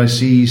think, did I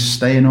see he's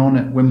staying on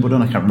at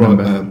Wimbledon? I can't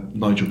remember.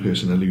 Nigel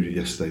Pearson alluded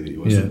yesterday that he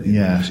wasn't.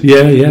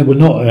 Yeah. We're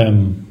not.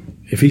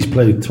 If he's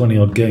played 20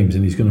 odd games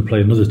and he's going to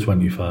play another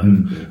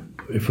 25,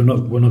 if we're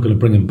not going to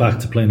bring him back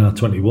to playing our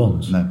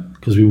 21s. No.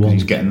 Because we want,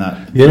 he's getting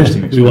that. Yeah,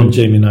 we want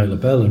Jamie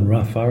Knight-Labelle and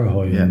Raf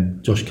Arahoy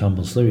and Josh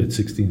Campbell-Sleary at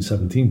 16,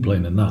 17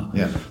 playing in that.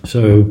 Yeah.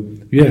 So,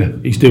 yeah,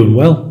 he's doing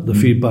well. The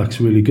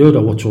feedback's really good. I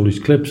watch all his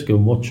clips, go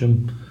and watch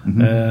him.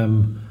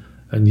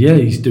 And yeah,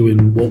 he's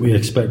doing what we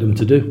expect him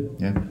to do.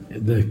 Yeah.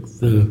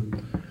 The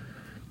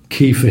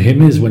key for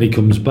him is when he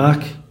comes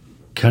back,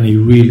 can he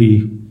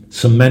really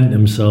cement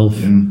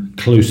himself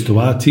close to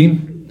our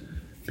team?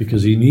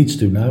 Because he needs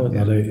to now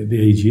at the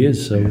age he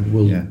is, so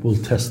we'll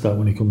test that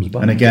when he comes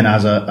back. And again,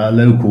 as a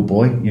local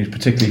boy,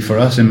 particularly for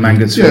us in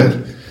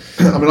Mangotsfield.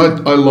 Yeah. I mean,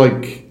 I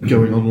like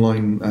going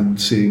online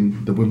and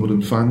seeing the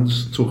Wimbledon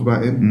fans talk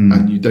about him,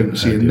 and you don't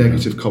see a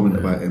negative comment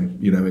about him.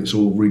 You know, it's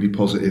all really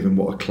positive and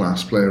what a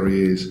class player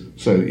he is.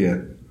 So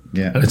yeah,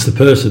 and it's the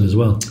person as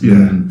well.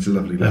 Yeah, it's a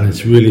lovely lad. And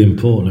it's really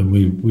important, and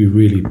we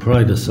really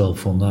pride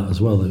ourselves on that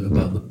as well,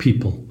 about the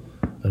people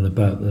and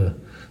about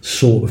the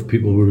sort of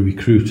people we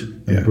recruit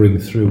and bring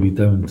through. We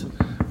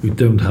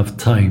don't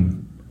have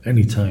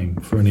any time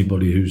for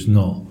anybody who's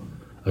not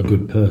a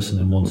good person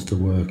and wants to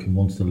work and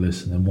wants to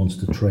listen and wants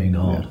to train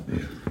hard.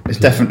 It's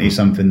definitely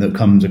something that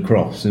comes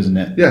across, isn't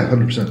it? Yeah,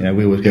 100%. Yeah,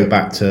 we always go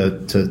back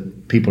to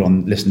people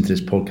on listening to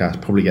this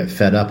podcast probably get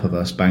fed up of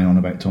us banging on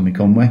about Tommy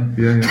Conway.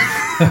 Yeah.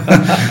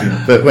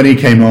 But when he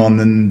came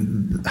on,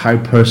 and how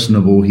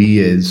personable he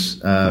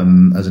is,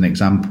 as an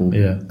example,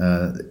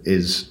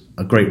 is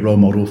a great role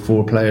model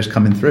for players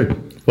coming through.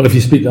 Well, if you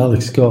speak to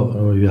Alex Scott,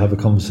 or you have a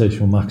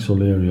conversation with Max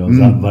O'Leary or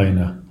Zach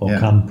Viner or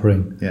Cam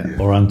Pring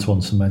or Antoine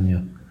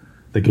Semenya,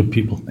 they're good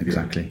people.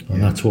 Exactly.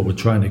 And that's what we're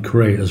trying to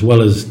create. As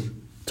well as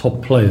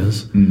top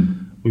players,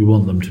 we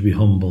want them to be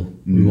humble.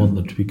 We want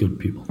them to be good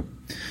people.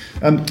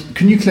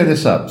 Can you clear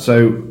this up?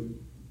 So,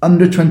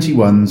 under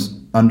 21s,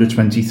 under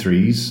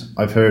 23s,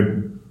 I've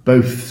heard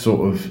both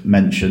sort of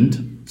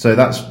mentioned. So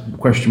that's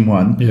question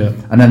one. Yeah.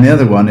 And then the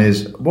other one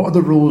is, what are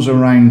the rules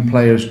around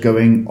players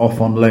going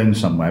off on loan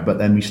somewhere, but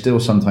then we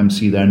still sometimes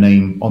see their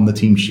name on the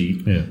team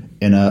sheet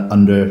in a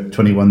under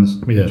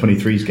 21s,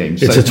 23s game?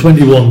 It's a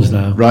 21s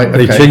now. Right,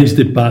 okay. They changed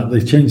it back.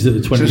 They changed it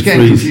to 23s. So it's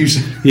getting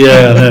confusing.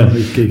 Yeah, I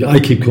know. I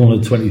keep calling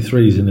it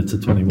 23s and it's a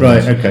 21s.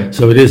 Right, okay.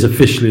 So it is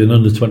officially an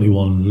under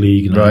 21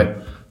 league now. Right.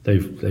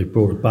 They've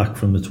brought it back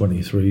from the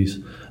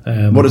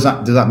 23s. What does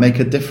that make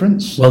a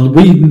difference? Well,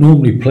 we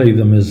normally play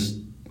them as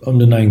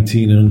under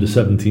 19 and under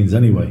 17s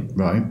anyway.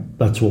 Right.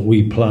 That's what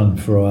we plan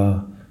for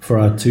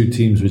our two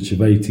teams, which have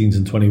 18s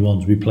and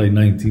 21s. We play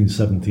 19s,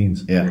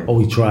 17s. Yeah. Or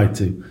we try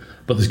to.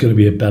 But there's going to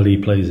be a belly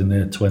plays in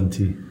there,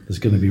 20. There's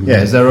going to be one.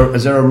 Yeah, is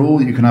there a rule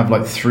that you can have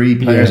like 3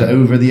 players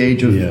over the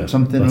age of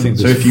something? I think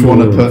so if you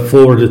want to put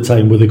 4 at a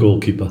time with a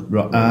goalkeeper.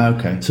 Right.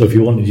 Okay. So if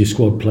you wanted your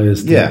squad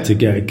players to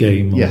get a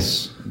game.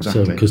 Yes,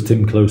 exactly. So because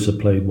Tim Closer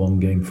played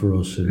one game for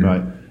us.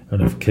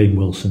 And if Kane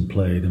Wilson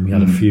played, and we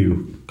had a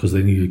few because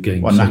they needed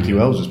games. Well, Naki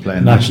Wells was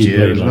playing last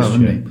year as well,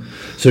 wasn't he?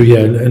 So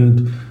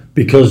and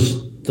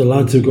because the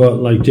lads who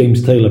got, like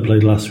James Taylor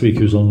played last week,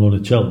 who's on loan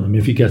at Cheltenham,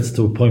 if he gets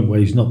to a point where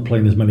he's not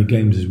playing as many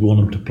games as we want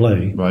him to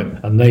play,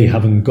 and they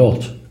haven't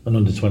got an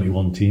under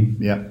 21 team,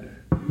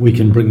 we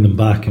can bring them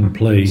back and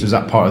play. So is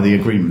that part of the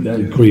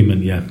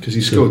agreement? Yeah. Because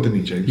he scored, didn't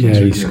he, James? Yeah,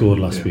 he scored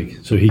last week.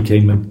 So he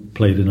came and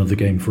played another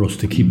game for us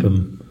to keep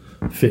him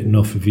fit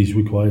enough if he's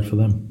required for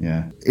them.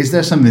 Yeah. Is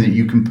there something that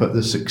you can put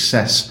the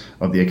success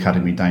of the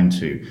academy down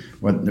to?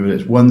 Whether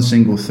it's one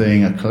single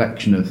thing, a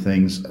collection of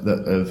things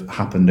that have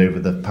happened over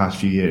the past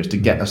few years to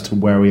get us to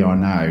where we are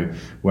now,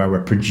 where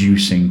we're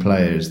producing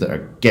players that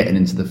are getting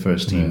into the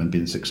first team and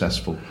being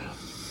successful?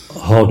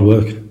 Hard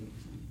work.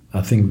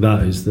 I think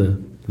that is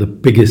the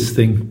biggest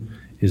thing,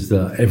 is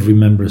that every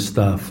member of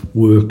staff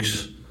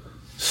works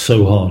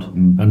so hard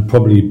and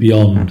probably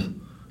beyond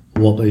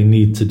what they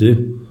need to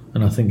do.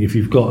 And I think if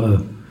you've got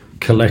a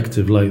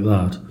collective like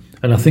that,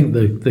 And I think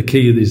the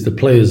key is the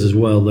players as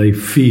well. They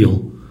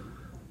feel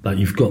that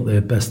you've got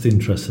their best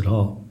interest at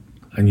heart,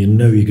 and you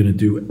know you're going to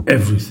do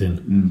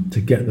everything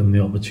to get them the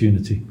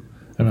opportunity.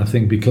 And I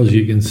think because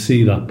you can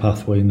see that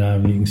pathway now,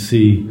 and you can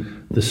see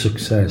the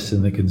success,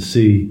 and they can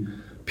see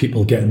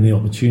people getting the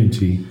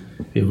opportunity,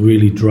 it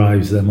really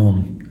drives them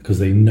on, because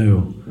they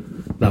know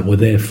that we're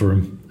there for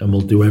them and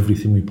we'll do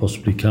everything we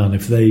possibly can.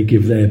 If they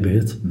give their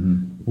bit,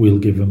 we'll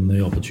give them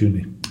the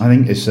opportunity. I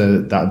think it's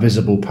that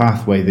visible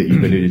pathway that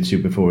you've alluded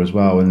to before as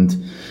well. And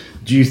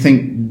do you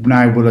think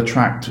now will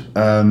attract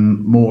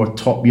more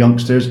top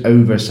youngsters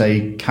over,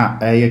 say,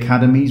 Cat A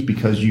academies,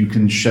 because you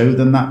can show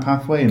them that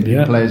pathway and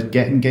players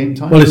getting game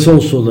time? Well, it's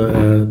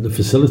also the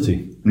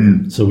facility.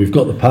 So we've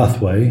got the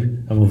pathway,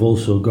 and we've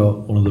also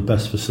got one of the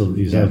best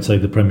facilities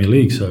outside the Premier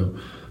League. So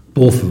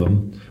both of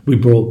them.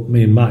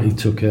 Me and Matty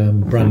took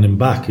Brandon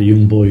back, a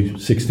young boy,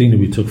 16, who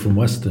we took from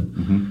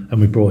Weston,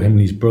 and we brought him and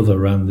his brother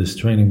around this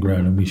training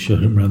ground, and we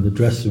showed him around the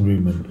dressing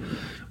room, and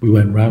we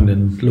went round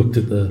and looked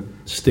at the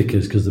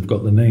stickers, because they've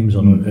got the names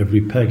on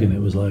every peg, and it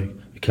was like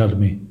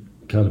Academy.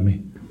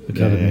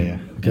 Yeah.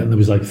 And there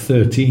was like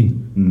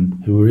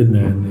 13 who were in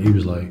there, and he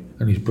was like,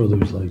 and his brother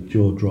was like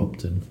jaw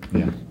dropped,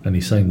 and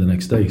he signed the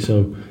next day.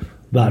 So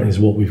that is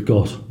what we've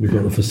got. We've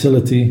got the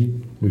facility,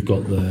 we've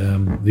got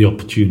the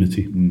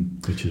opportunity,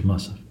 which is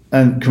massive.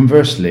 And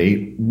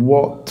conversely,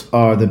 what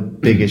are the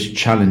biggest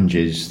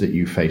challenges that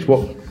you face?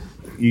 What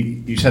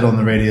you said on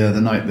the radio the other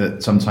night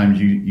that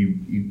sometimes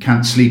you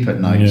can't sleep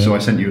at night, so I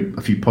sent you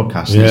a few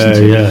podcasts to listen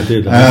to. Yeah, I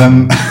did.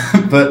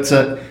 But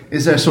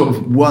is there sort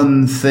of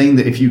one thing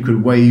that if you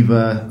could wave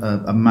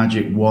a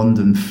magic wand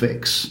and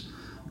fix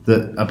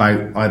that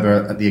about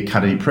either at the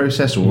academy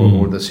process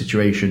or the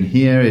situation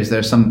here? Is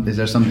there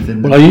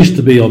something? Well, I used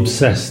to be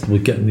obsessed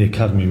with getting the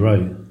academy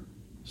right.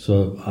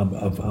 So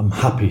I'm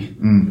happy.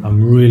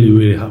 I'm really,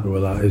 really happy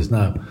with that is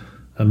now.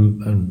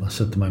 And I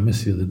said to my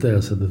miss the other day,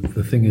 I said,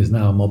 the thing is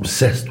now I'm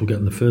obsessed with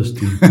getting the first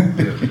team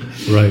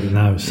right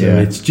now. So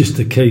it's just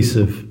a case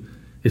of,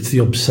 it's the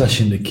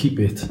obsession to keep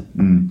it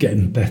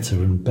getting better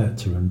and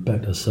better and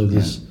better. So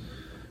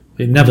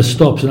it never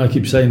stops. And I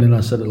keep saying, and I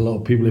said to a lot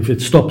of people, if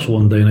it stops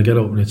one day and I get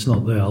up and it's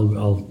not there,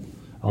 I'll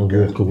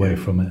walk away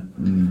from it.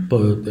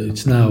 But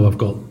it's now I've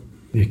got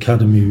the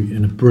academy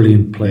in a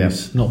brilliant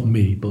place. Not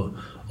me, but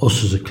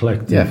us as a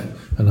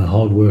collective and a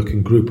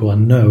hard-working group who I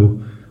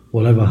know,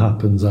 whatever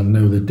happens, I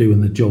know they're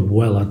doing the job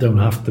well. I don't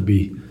have to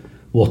be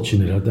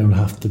watching it. I don't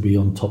have to be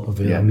on top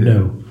of it. I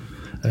know.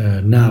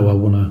 Now I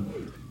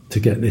want to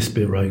get this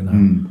bit right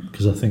now,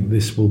 because I think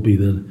this will be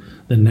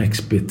the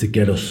next bit to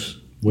get us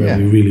where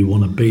we really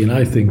want to be. And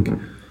I think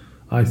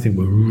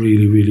we're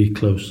really, really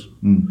close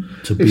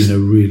to being a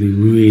really,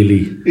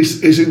 really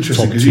It's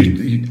interesting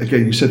because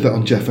you said that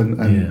on Jeff, and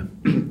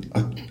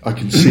I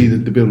can see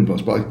the building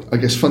blocks. But I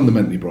guess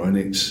fundamentally, Brian,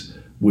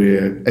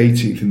 we're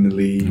 18th in the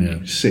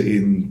league,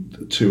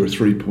 sitting 2 or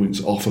 3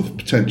 points off of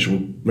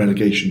potential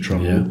relegation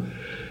trouble. Yeah.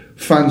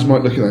 Fans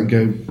might look at that and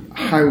go,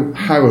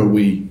 how are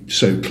we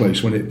so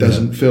close when it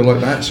doesn't feel like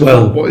that?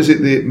 So what is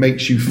it that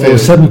makes you feel... Well, we're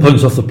 7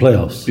 points off the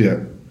playoffs.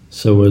 Yeah.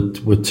 So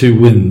we're 2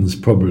 wins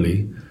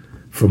probably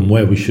from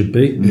where we should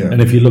be. Yeah.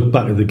 And if you look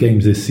back at the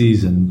games this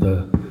season,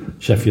 the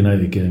Sheffield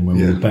United game where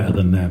we were better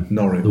than them,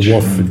 Norwich, the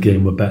Watford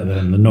game we're better than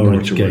them, the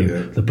Norwich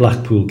game, the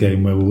Blackpool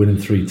game where we're winning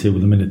 3-2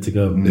 with a minute to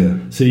go. Yeah.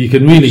 So you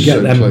can really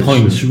get them close,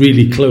 points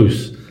really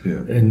close,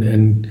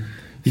 and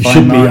you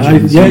should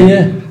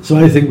be. So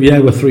I think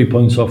we're 3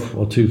 points off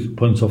or 2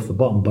 points off the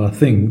bottom, but I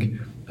think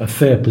a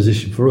fair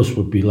position for us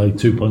would be like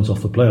 2 points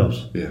off the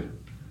playoffs. Yeah.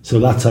 So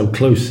that's how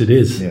close it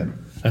is. Yeah.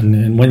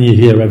 And when you're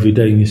here every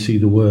day and you see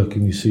the work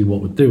and you see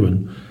what we're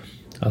doing,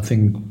 I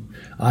think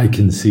I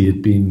can see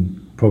it being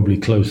probably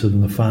closer than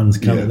the fans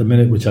can at the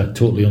minute, which I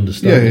totally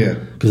understand.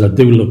 Because I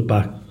do look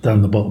back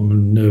down the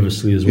bottom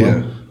nervously as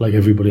well, like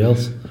everybody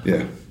else.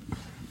 Yeah.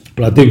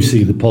 But I do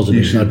see the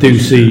positives. I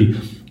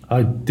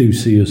do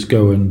see us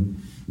going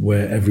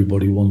where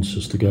everybody wants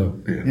us to go.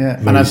 Yeah,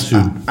 and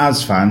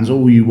as fans,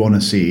 all you want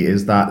to see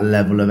is that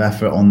level of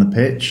effort on the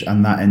pitch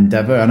and that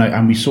endeavour.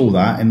 And we saw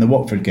that in the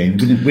Watford game.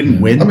 We didn't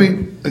win. I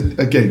mean,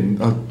 again,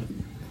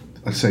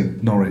 I say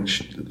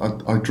Norwich.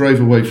 I drove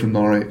away from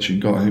Norwich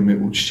and got home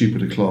at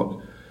stupid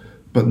o'clock,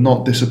 but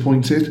not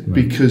disappointed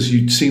because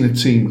you'd seen a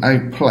team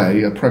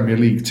outplay a Premier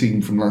League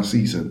team from last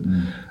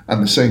season.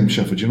 And the same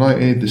Sheffield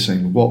United, the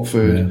same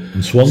Watford. Yeah.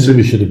 And Swansea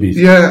we should have beat.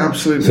 Yeah,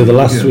 absolutely. So the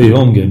last 3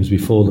 home games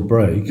before the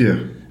break,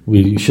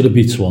 we should have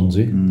beat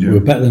Swansea. We were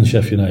better than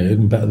Sheffield United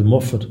and better than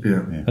Watford.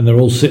 And they're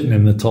all sitting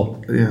in the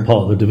top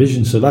part of the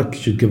division, so that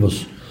should give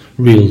us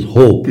real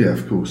hope. Yeah,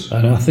 of course.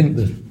 And I think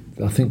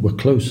we're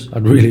close. I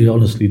really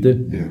honestly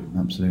do. Yeah,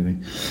 absolutely.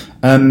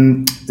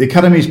 The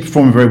academy's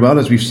performing very well,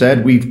 as we've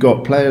said. We've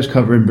got players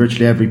covering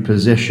virtually every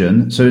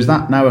position. So is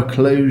that now a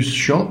closed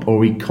shop, or are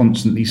we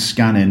constantly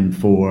scanning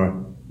for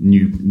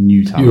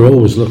new talent? You're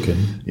always looking.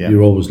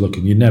 You're always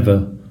looking. You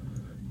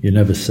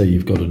never say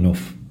you've got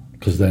enough,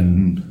 because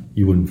then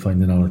you wouldn't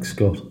find an Alex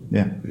Scott.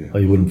 Yeah. Or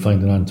you wouldn't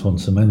find an Antoine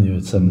Semenyo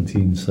at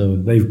 17. So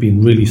they've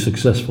been really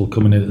successful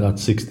coming in at that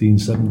 16,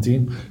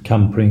 17.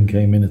 Cam Pring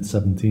came in at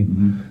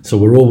 17. So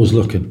we're always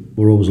looking.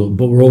 But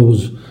we're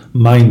always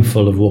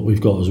mindful of what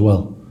we've got as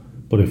well.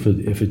 But if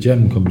a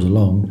gem comes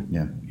along,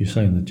 you're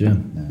saying the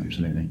gem. Yeah,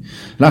 absolutely.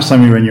 Last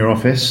time we were in your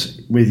office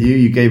with you,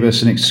 you gave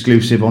us an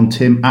exclusive on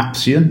Tim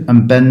Apsion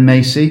and Ben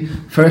Macy.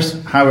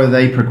 First, how are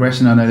they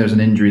progressing? I know there's an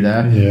injury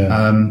there.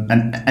 Yeah.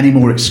 And any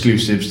more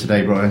exclusives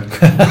today, Brian?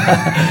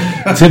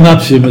 Tim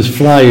Apsion was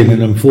flying,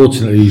 and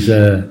unfortunately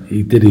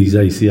he did his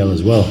ACL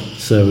as well.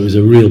 So it was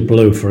a real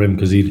blow for him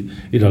because he'd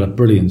had a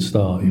brilliant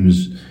start.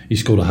 He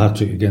scored a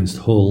hat-trick against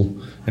Hull,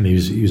 and he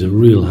was a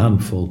real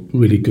handful,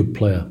 really good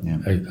player,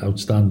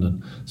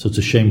 outstanding. So it's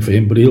a shame for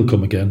him, but he'll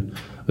come again.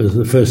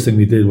 The first thing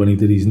we did when he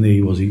did his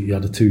knee was he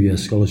had a 2-year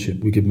scholarship.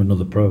 We give him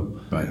another pro.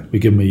 Right. We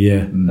give him a year,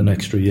 an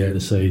extra year to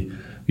say,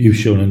 you've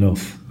shown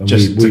enough. And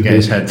just to get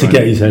his head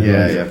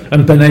right. Yeah.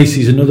 And Ben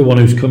Acey's another one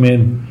who's come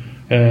in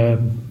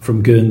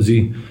from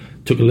Guernsey.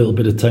 Took a little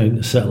bit of time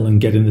to settle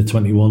and get in the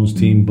 21s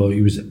team, but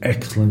he was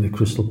excellent at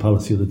Crystal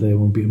Palace the other day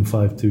when we beat him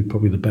 5-2,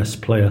 probably the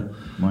best player.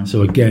 Wow.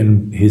 So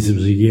again, his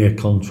was a year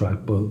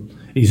contract, but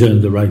he's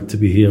earned the right to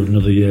be here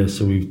another year,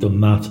 so we've done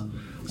that.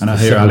 And I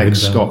hear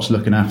Alex Scott's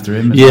looking after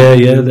him.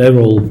 Yeah, they're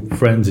all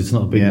friends. It's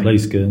not a big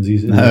place, Guernsey.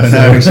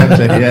 No,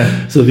 exactly,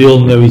 yeah. So they all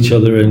know each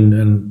other,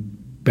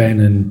 and Ben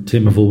and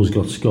Tim have always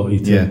got Scotty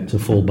to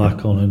fall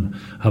back on and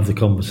have the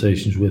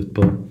conversations with,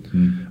 but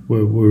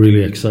we're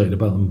really excited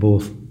about them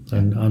both.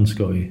 And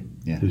Scotty,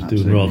 who's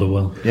doing rather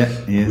well. Yeah,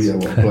 he is.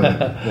 What a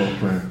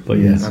player. But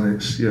yes. And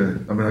it's,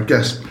 I mean, I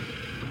guess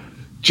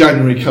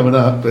January coming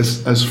up,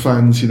 as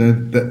fans,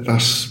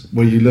 that's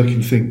where you look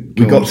and think...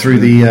 We got through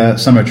the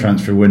summer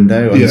transfer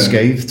window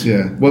unscathed.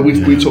 Yeah, well,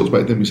 we talked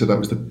about it, didn't we? So that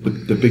was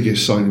the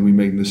biggest signing we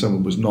made in the summer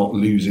was not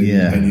losing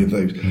any of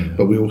those. Yeah.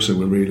 But we also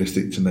were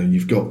realistic to know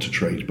you've got to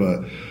trade.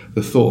 But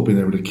the thought of being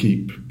able to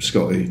keep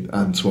Scotty,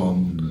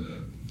 Antoine...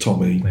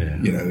 Tommy,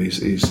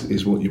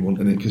 is what you want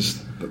in it,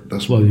 because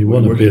that's what you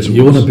want to build.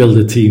 You want to build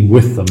a team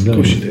with them, don't you? Of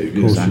course you do.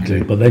 Of course you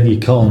do. But then you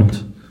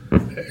can't.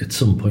 At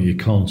some point, you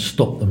can't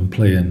stop them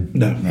playing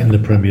in the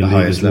Premier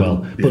League as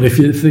well. Yeah. But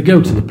if they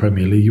go to the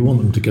Premier League, you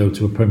want them to go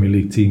to a Premier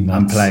League team that's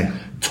and play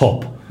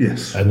top.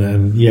 Yes. And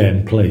then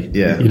and play.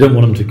 Yeah. You don't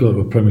want them to go to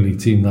a Premier League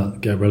team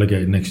that get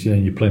relegated next year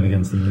and you're playing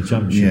against them in the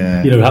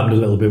Championship. Yeah. It happened a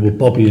little bit with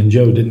Bobby and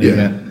Joe, didn't it?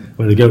 Yeah.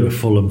 When they go to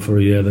Fulham for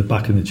a year, they're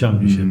back in the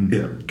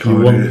Championship.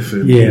 Cardiff.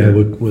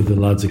 With the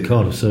lads at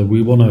Cardiff. So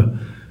we want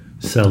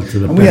to sell to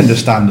the and best. we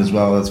understand as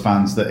well as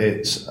fans that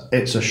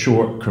it's a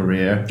short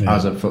career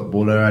as a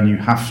footballer, and you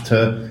have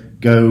to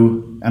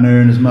go and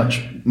earn as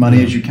much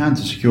money as you can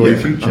to secure your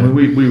future. I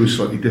mean, we were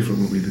slightly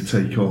different when we had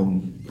to take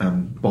on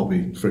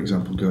Bobby, for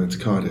example, going to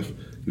Cardiff.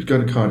 He was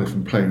going to Cardiff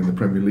and playing in the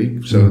Premier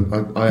League,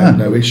 so I had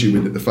no issue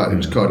with it, the fact it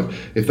was Cardiff.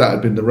 If that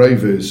had been the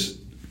Rovers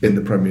in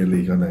the Premier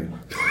League, I know.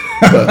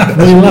 But, what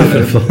are you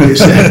laughing for?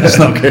 It's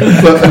not good.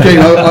 But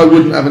again, I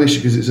wouldn't have an issue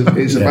because it's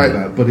about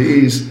that. But it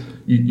is,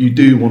 you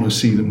do want to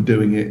see them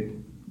doing it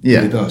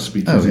with us,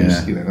 because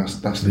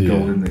that's the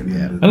goal, isn't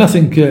it? And I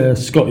think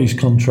Scotty's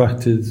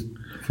contracted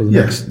for the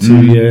next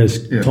 2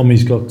 years. Yeah.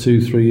 Tommy's got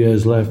 2-3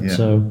 years left,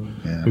 so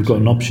we've got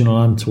an option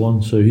on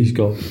Antoine, so he's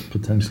got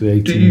potentially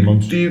 18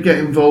 months. Do you get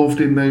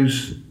involved in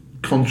those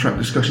contract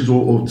discussions,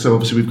 or so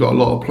obviously we've got a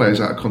lot of players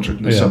out of contract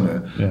in the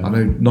summer. I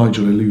know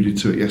Nigel alluded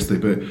to it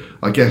yesterday, but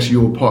I guess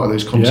you're part of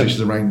those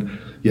conversations around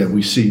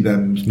we see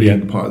them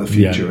being part of the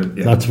future.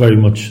 That's very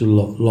much a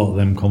lot of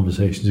them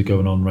conversations are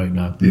going on right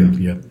now.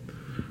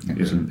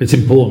 It's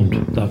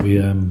important that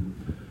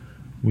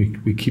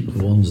we keep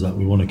the ones that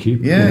we want to keep,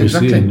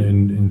 obviously,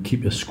 and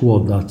keep a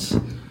squad that's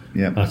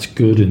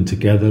good and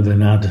together,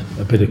 then add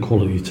a bit of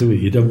quality to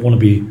it. You don't want to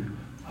be,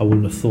 I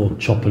wouldn't have thought,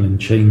 chopping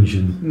and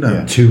changing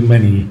too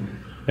many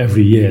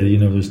every year.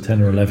 There's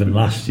 10 or 11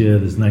 last year,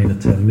 there's 9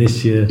 or 10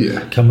 this year.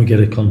 Can we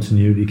get a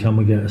continuity? Can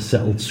we get a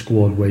settled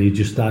squad where you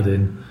just add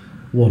in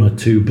 1 or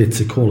 2 bits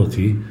of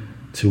quality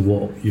to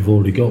what you've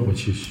already got, which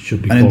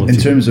should be quality? In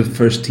terms of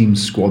first team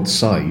squad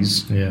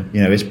size,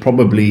 it's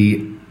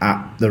probably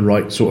at the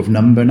right sort of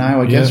number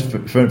now, I guess,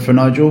 for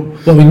Nigel.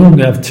 Well, we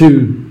normally have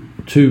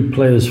two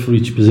players for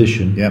each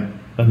position,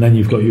 and then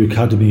you've got your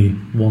academy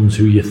ones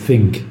who you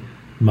think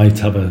might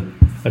have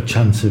a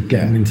chance of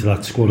getting into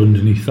that squad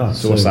underneath that.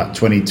 So what's that,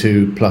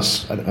 22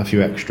 plus a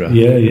few extra?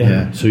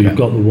 So you've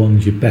got the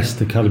ones, your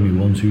best academy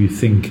ones, who you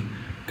think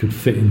could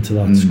fit into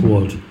that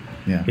squad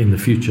in the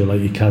future, like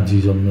your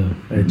Kadzis on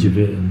the edge of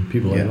it and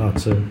people like that.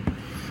 So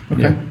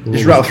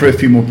just rattle through a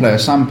few more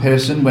players. Sam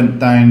Pearson went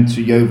down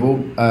to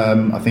Yeovil.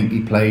 I think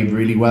he played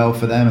really well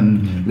for them,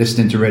 and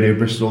listening to Radio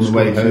Bristol on the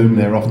way home,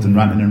 they're often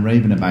ranting and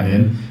raving about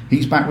him.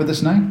 He's back with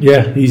us now?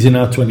 Yeah, he's in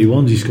our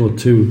 21s. He scored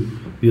 2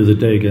 the other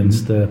day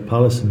against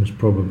Palace and was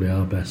probably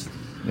our best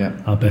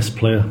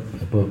player,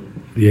 but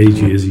the age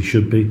he is, he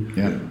should be.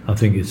 I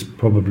think it's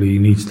probably he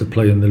needs to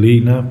play in the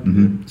league now.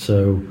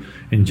 So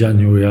in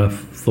January our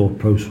thought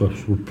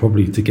process would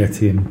probably to get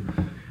him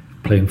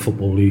playing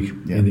Football League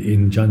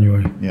in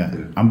January.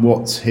 And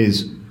what's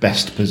his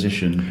best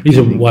position? He's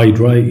a wide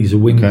right. He's a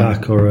wing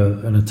back or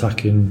an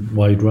attacking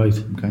wide right.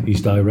 Okay.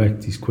 He's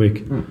direct. He's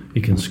quick.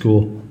 He can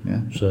score.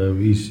 Yeah. So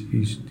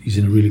he's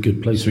in a really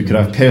good place. So we could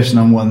have Pearson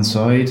on one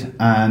side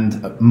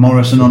and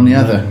Morrison on the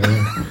other.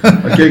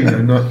 Again,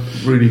 they're not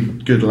really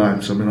good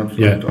lads. I mean,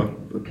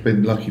 I've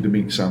been lucky to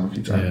meet Sam a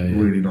few times.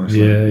 Really nice.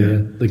 Yeah.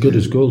 They're good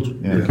as gold.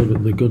 Yeah.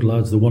 They're good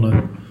lads. They want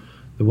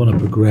to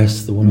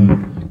progress. They want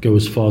to go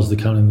as far as they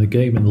can in the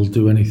game, and they'll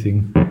do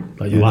anything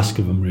that you ask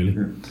of them. Really,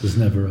 there's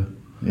never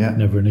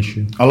an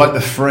issue. I like the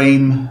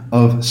frame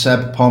of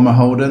Seb Palmer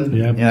Holden.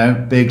 Yeah. You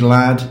know, big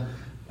lad.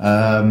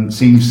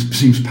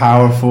 Seems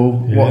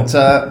powerful.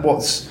 Yeah.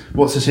 What's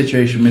the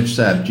situation with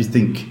Seb? Do you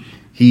think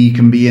he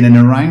can be in and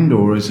around,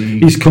 or is he?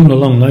 He's coming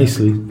along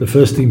nicely. The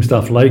first team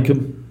staff like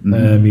him.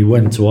 He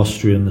went to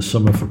Austria in the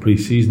summer for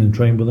pre-season and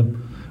trained with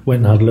them.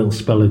 Went and had a little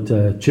spell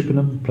at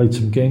Chippenham. Played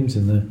some games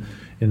in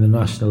the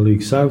National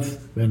League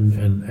South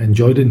and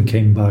enjoyed it, and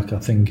came back, I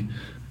think,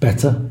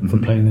 better for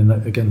playing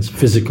against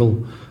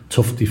physical,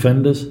 tough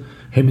defenders.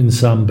 Him and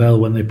Sam Bell,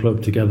 when they play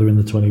up together in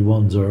the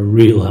 21s, are a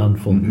real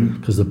handful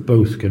because they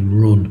both can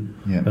run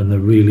and they're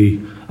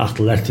really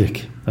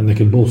athletic and they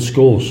can both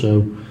score.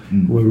 So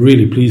we're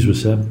really pleased with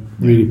Sam.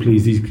 Really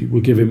pleased.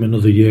 We'll give him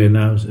another year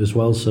now as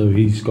well. So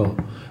he's got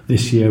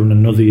this year and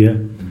another year.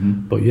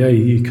 But yeah,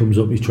 he comes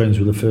up, he trains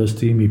with the first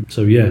team.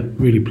 So yeah,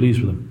 really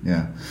pleased with him.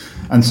 Yeah.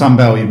 And Sam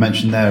Bell, you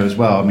mentioned there as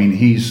well. I mean,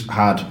 he's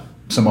had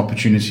some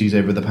opportunities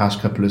over the past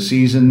couple of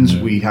seasons.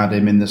 We had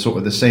him in the sort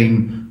of the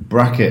same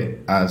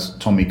bracket as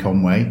Tommy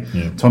Conway.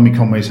 Tommy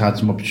Conway's had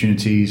some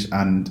opportunities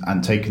and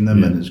taken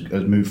them and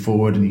has moved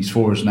forward, and he's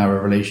forged now a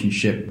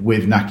relationship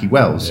with Nahki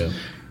Wells.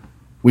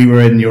 We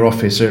were in your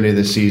office earlier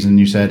this season.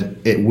 You said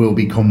it will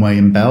be Conway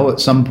and Bell at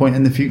some point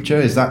in the future.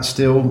 Is that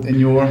still in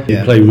your?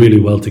 They play really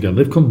well together.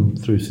 They've come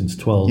through since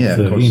 12,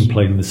 13,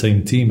 playing the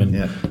same team. And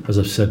as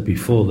I've said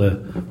before,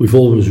 we've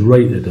always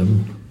rated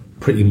them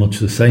pretty much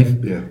the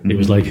same. It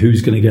was like,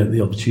 who's going to get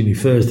the opportunity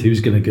first? Who's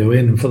going to go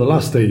in? And for the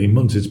last 18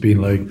 months, it's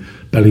been like,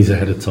 Belly's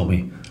ahead of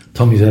Tommy.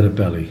 Tommy's ahead of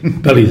Belly.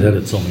 Belly's ahead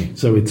of Tommy.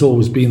 So it's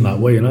always been that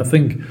way. And I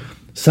think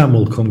Sam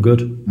will come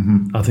good.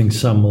 I think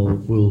Sam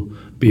will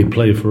be a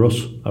player for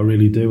us. I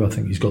really do. I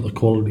think he's got the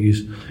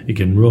qualities. He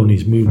can run.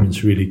 His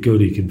movement's really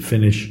good. He can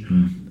finish.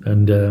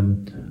 And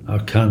I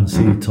can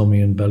see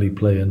Tommy and Belly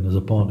playing as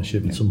a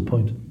partnership at some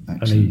point.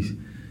 Excellent. And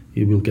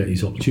he will get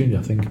his opportunity,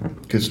 I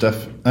think. Good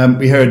stuff.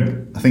 We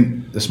heard, I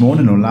think, this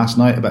morning or last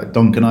night about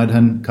Duncan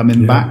Idehen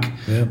coming back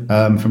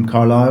from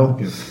Carlisle.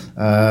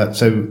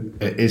 So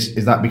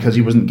is that because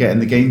he wasn't getting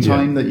the game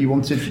time that you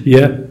wanted?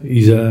 Yeah,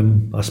 he's.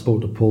 I spoke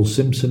to Paul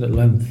Simpson at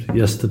length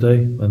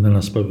yesterday, and then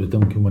I spoke to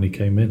Duncan when he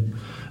came in.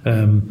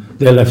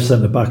 Their left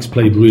centre backs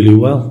played really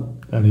well,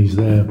 and he's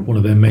one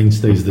of their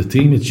mainstays of the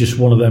team. It's just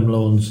one of them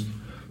loans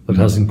that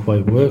hasn't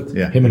quite worked.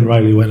 Him and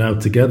Riley went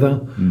out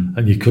together,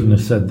 and you couldn't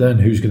have said then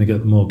who's going to get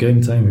the more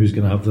game time, who's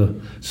going to have the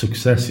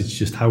success. It's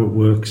just how it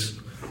works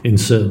in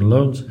certain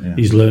loans.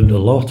 He's learned a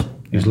lot.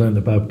 He's learned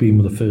about being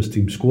with the first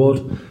team squad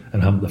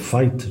and having to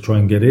fight to try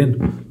and get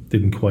in.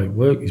 Didn't quite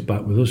work. He's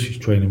back with us. He's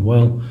training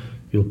well.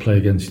 He'll play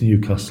against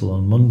Newcastle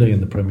on Monday in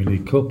the Premier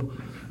League Cup,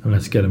 and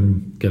let's get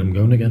him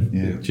going again.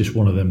 It's just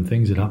one of them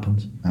things. It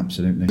happens.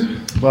 Absolutely.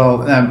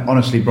 Well,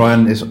 honestly,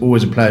 Brian, it's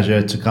always a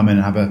pleasure to come in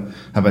and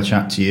have a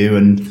chat to you.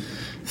 And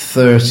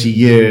 30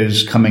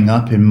 years coming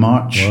up in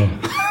March. Wow.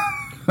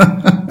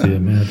 Dear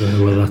me, I don't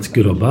know whether that's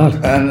good or bad.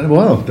 And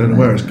don't know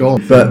where it's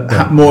gone.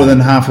 But more than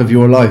half of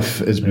your life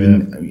has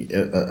been,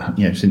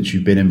 since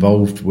you've been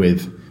involved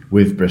with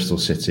Bristol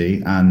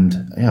City. And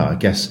I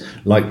guess,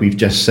 like we've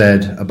just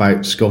said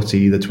about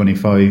Scotty, the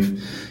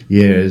 25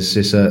 years,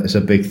 it's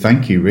a big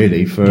thank you,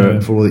 really, for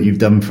all that you've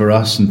done for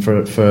us and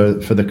for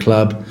the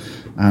club.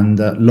 And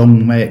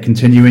long may it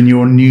continue in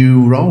your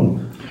new role.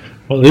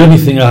 Well, the only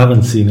thing I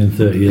haven't seen in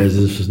 30 years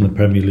is in the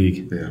Premier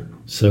League.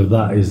 So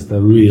that is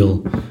the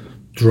real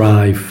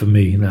drive for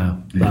me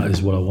now. That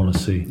is what I want to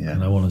see,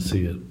 and I want to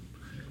see it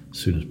as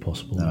soon as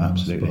possible. No,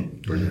 absolutely.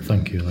 Brilliant.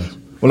 Thank you.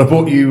 Well, I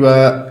brought you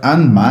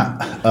and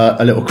Matt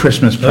a little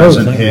Christmas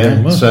present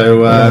here.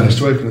 So get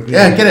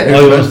it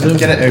open.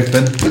 Get it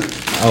open.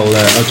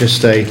 I'll just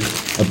say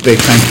a big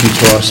thank you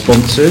to our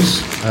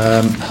sponsors,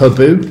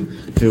 Habu,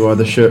 who are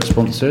the shirt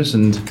sponsors,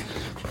 and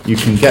you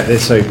can get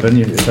this open.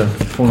 It's a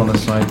fall on the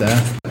side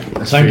there.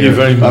 Thank you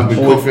very much.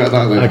 All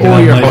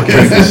your hot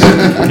drinks.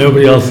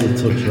 Nobody else will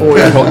touch it. All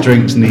your hot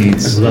drinks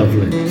needs.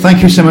 Lovely.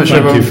 Thank you so much,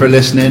 everyone, for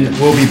listening.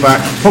 We'll be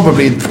back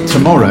probably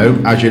tomorrow,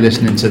 as you're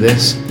listening to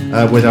this,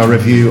 with our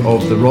review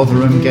of the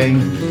Rotherham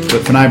game.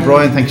 But for now,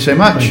 Brian, thank you so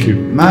much. Thank you.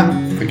 Matt.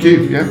 Thank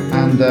you.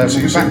 And we'll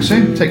be back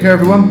soon. Take care,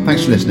 everyone.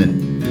 Thanks for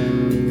listening.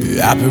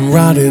 I've been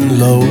riding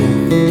low.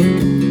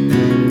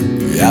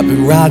 I've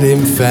been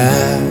riding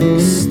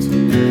fast.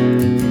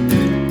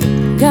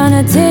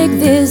 Gonna take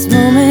this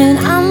moment,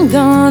 I'm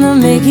gonna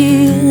make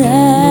it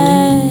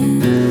last.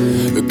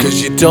 Cause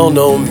you don't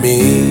know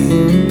me.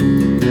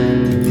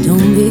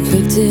 Don't be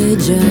quick to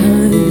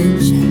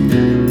judge.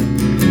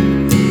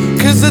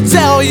 Cause I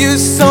tell you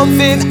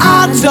something,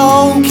 I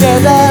don't care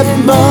that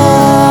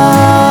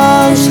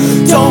much.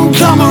 rules. Don't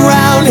come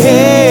around here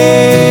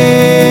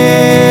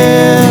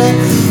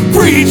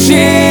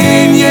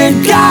preaching your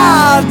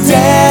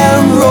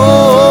goddamn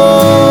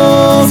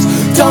rules.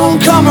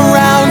 Don't come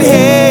around here,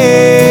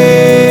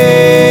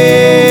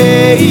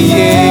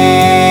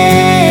 yeah.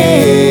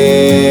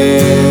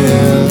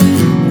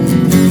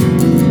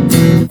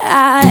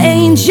 I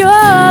ain't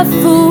your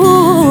fool.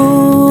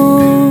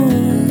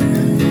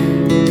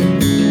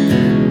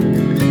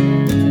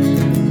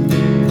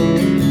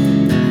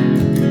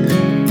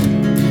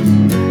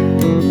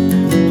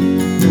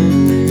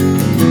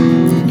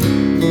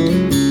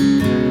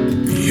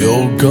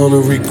 You're gonna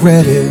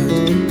regret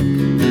it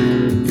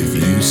if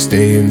you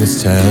stay in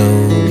this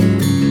town.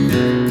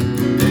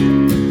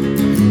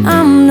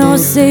 I'm no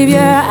savior,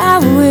 I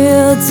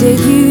will take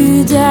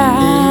you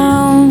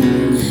down.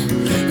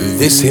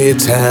 This here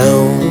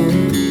town,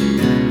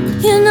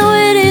 You know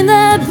it ain't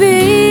that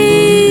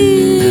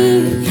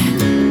big.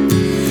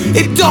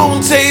 it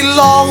don't take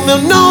long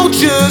to know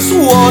just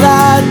what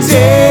I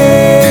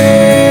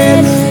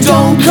did.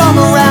 Don't come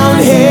around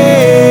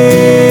here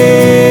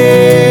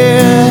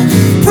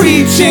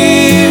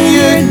preaching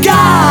your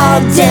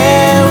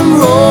goddamn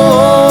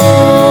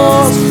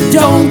rules.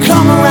 Don't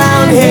come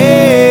around here,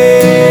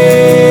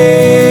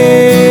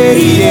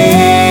 yeah.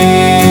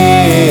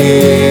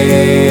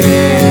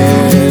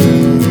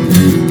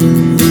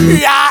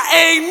 I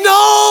ain't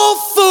no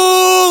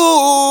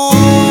fool.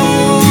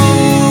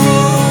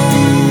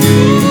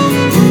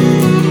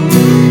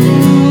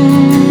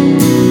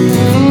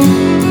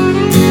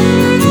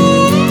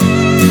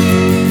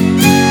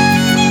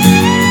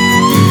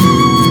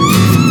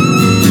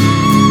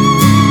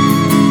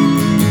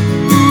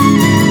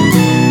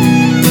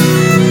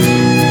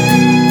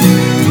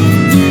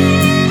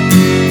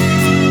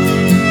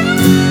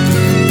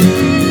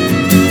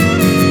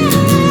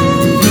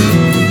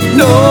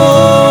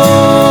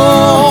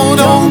 No,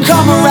 don't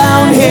come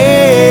around here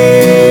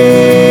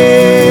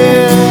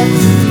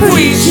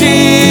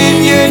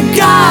preaching your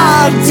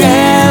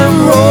goddamn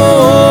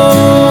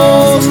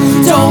rules.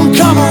 Don't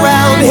come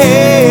around here,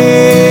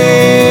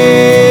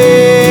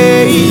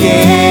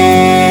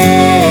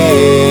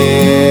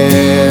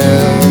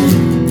 yeah.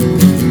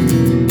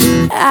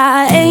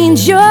 I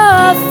ain't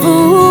your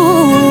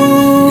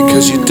fool.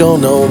 Because you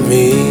don't know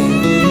me,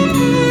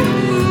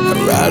 I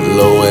ride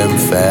low and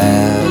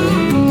fast.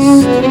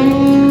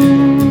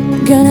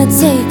 Gonna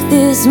take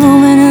this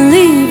moment and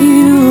leave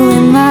you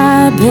in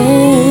my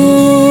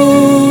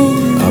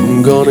bed.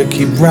 I'm gonna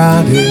keep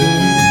riding,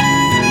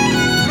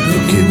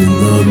 looking in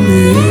the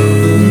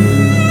mirror.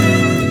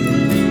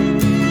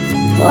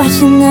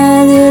 Watching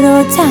that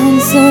little town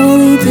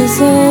slowly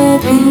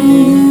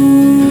disappear.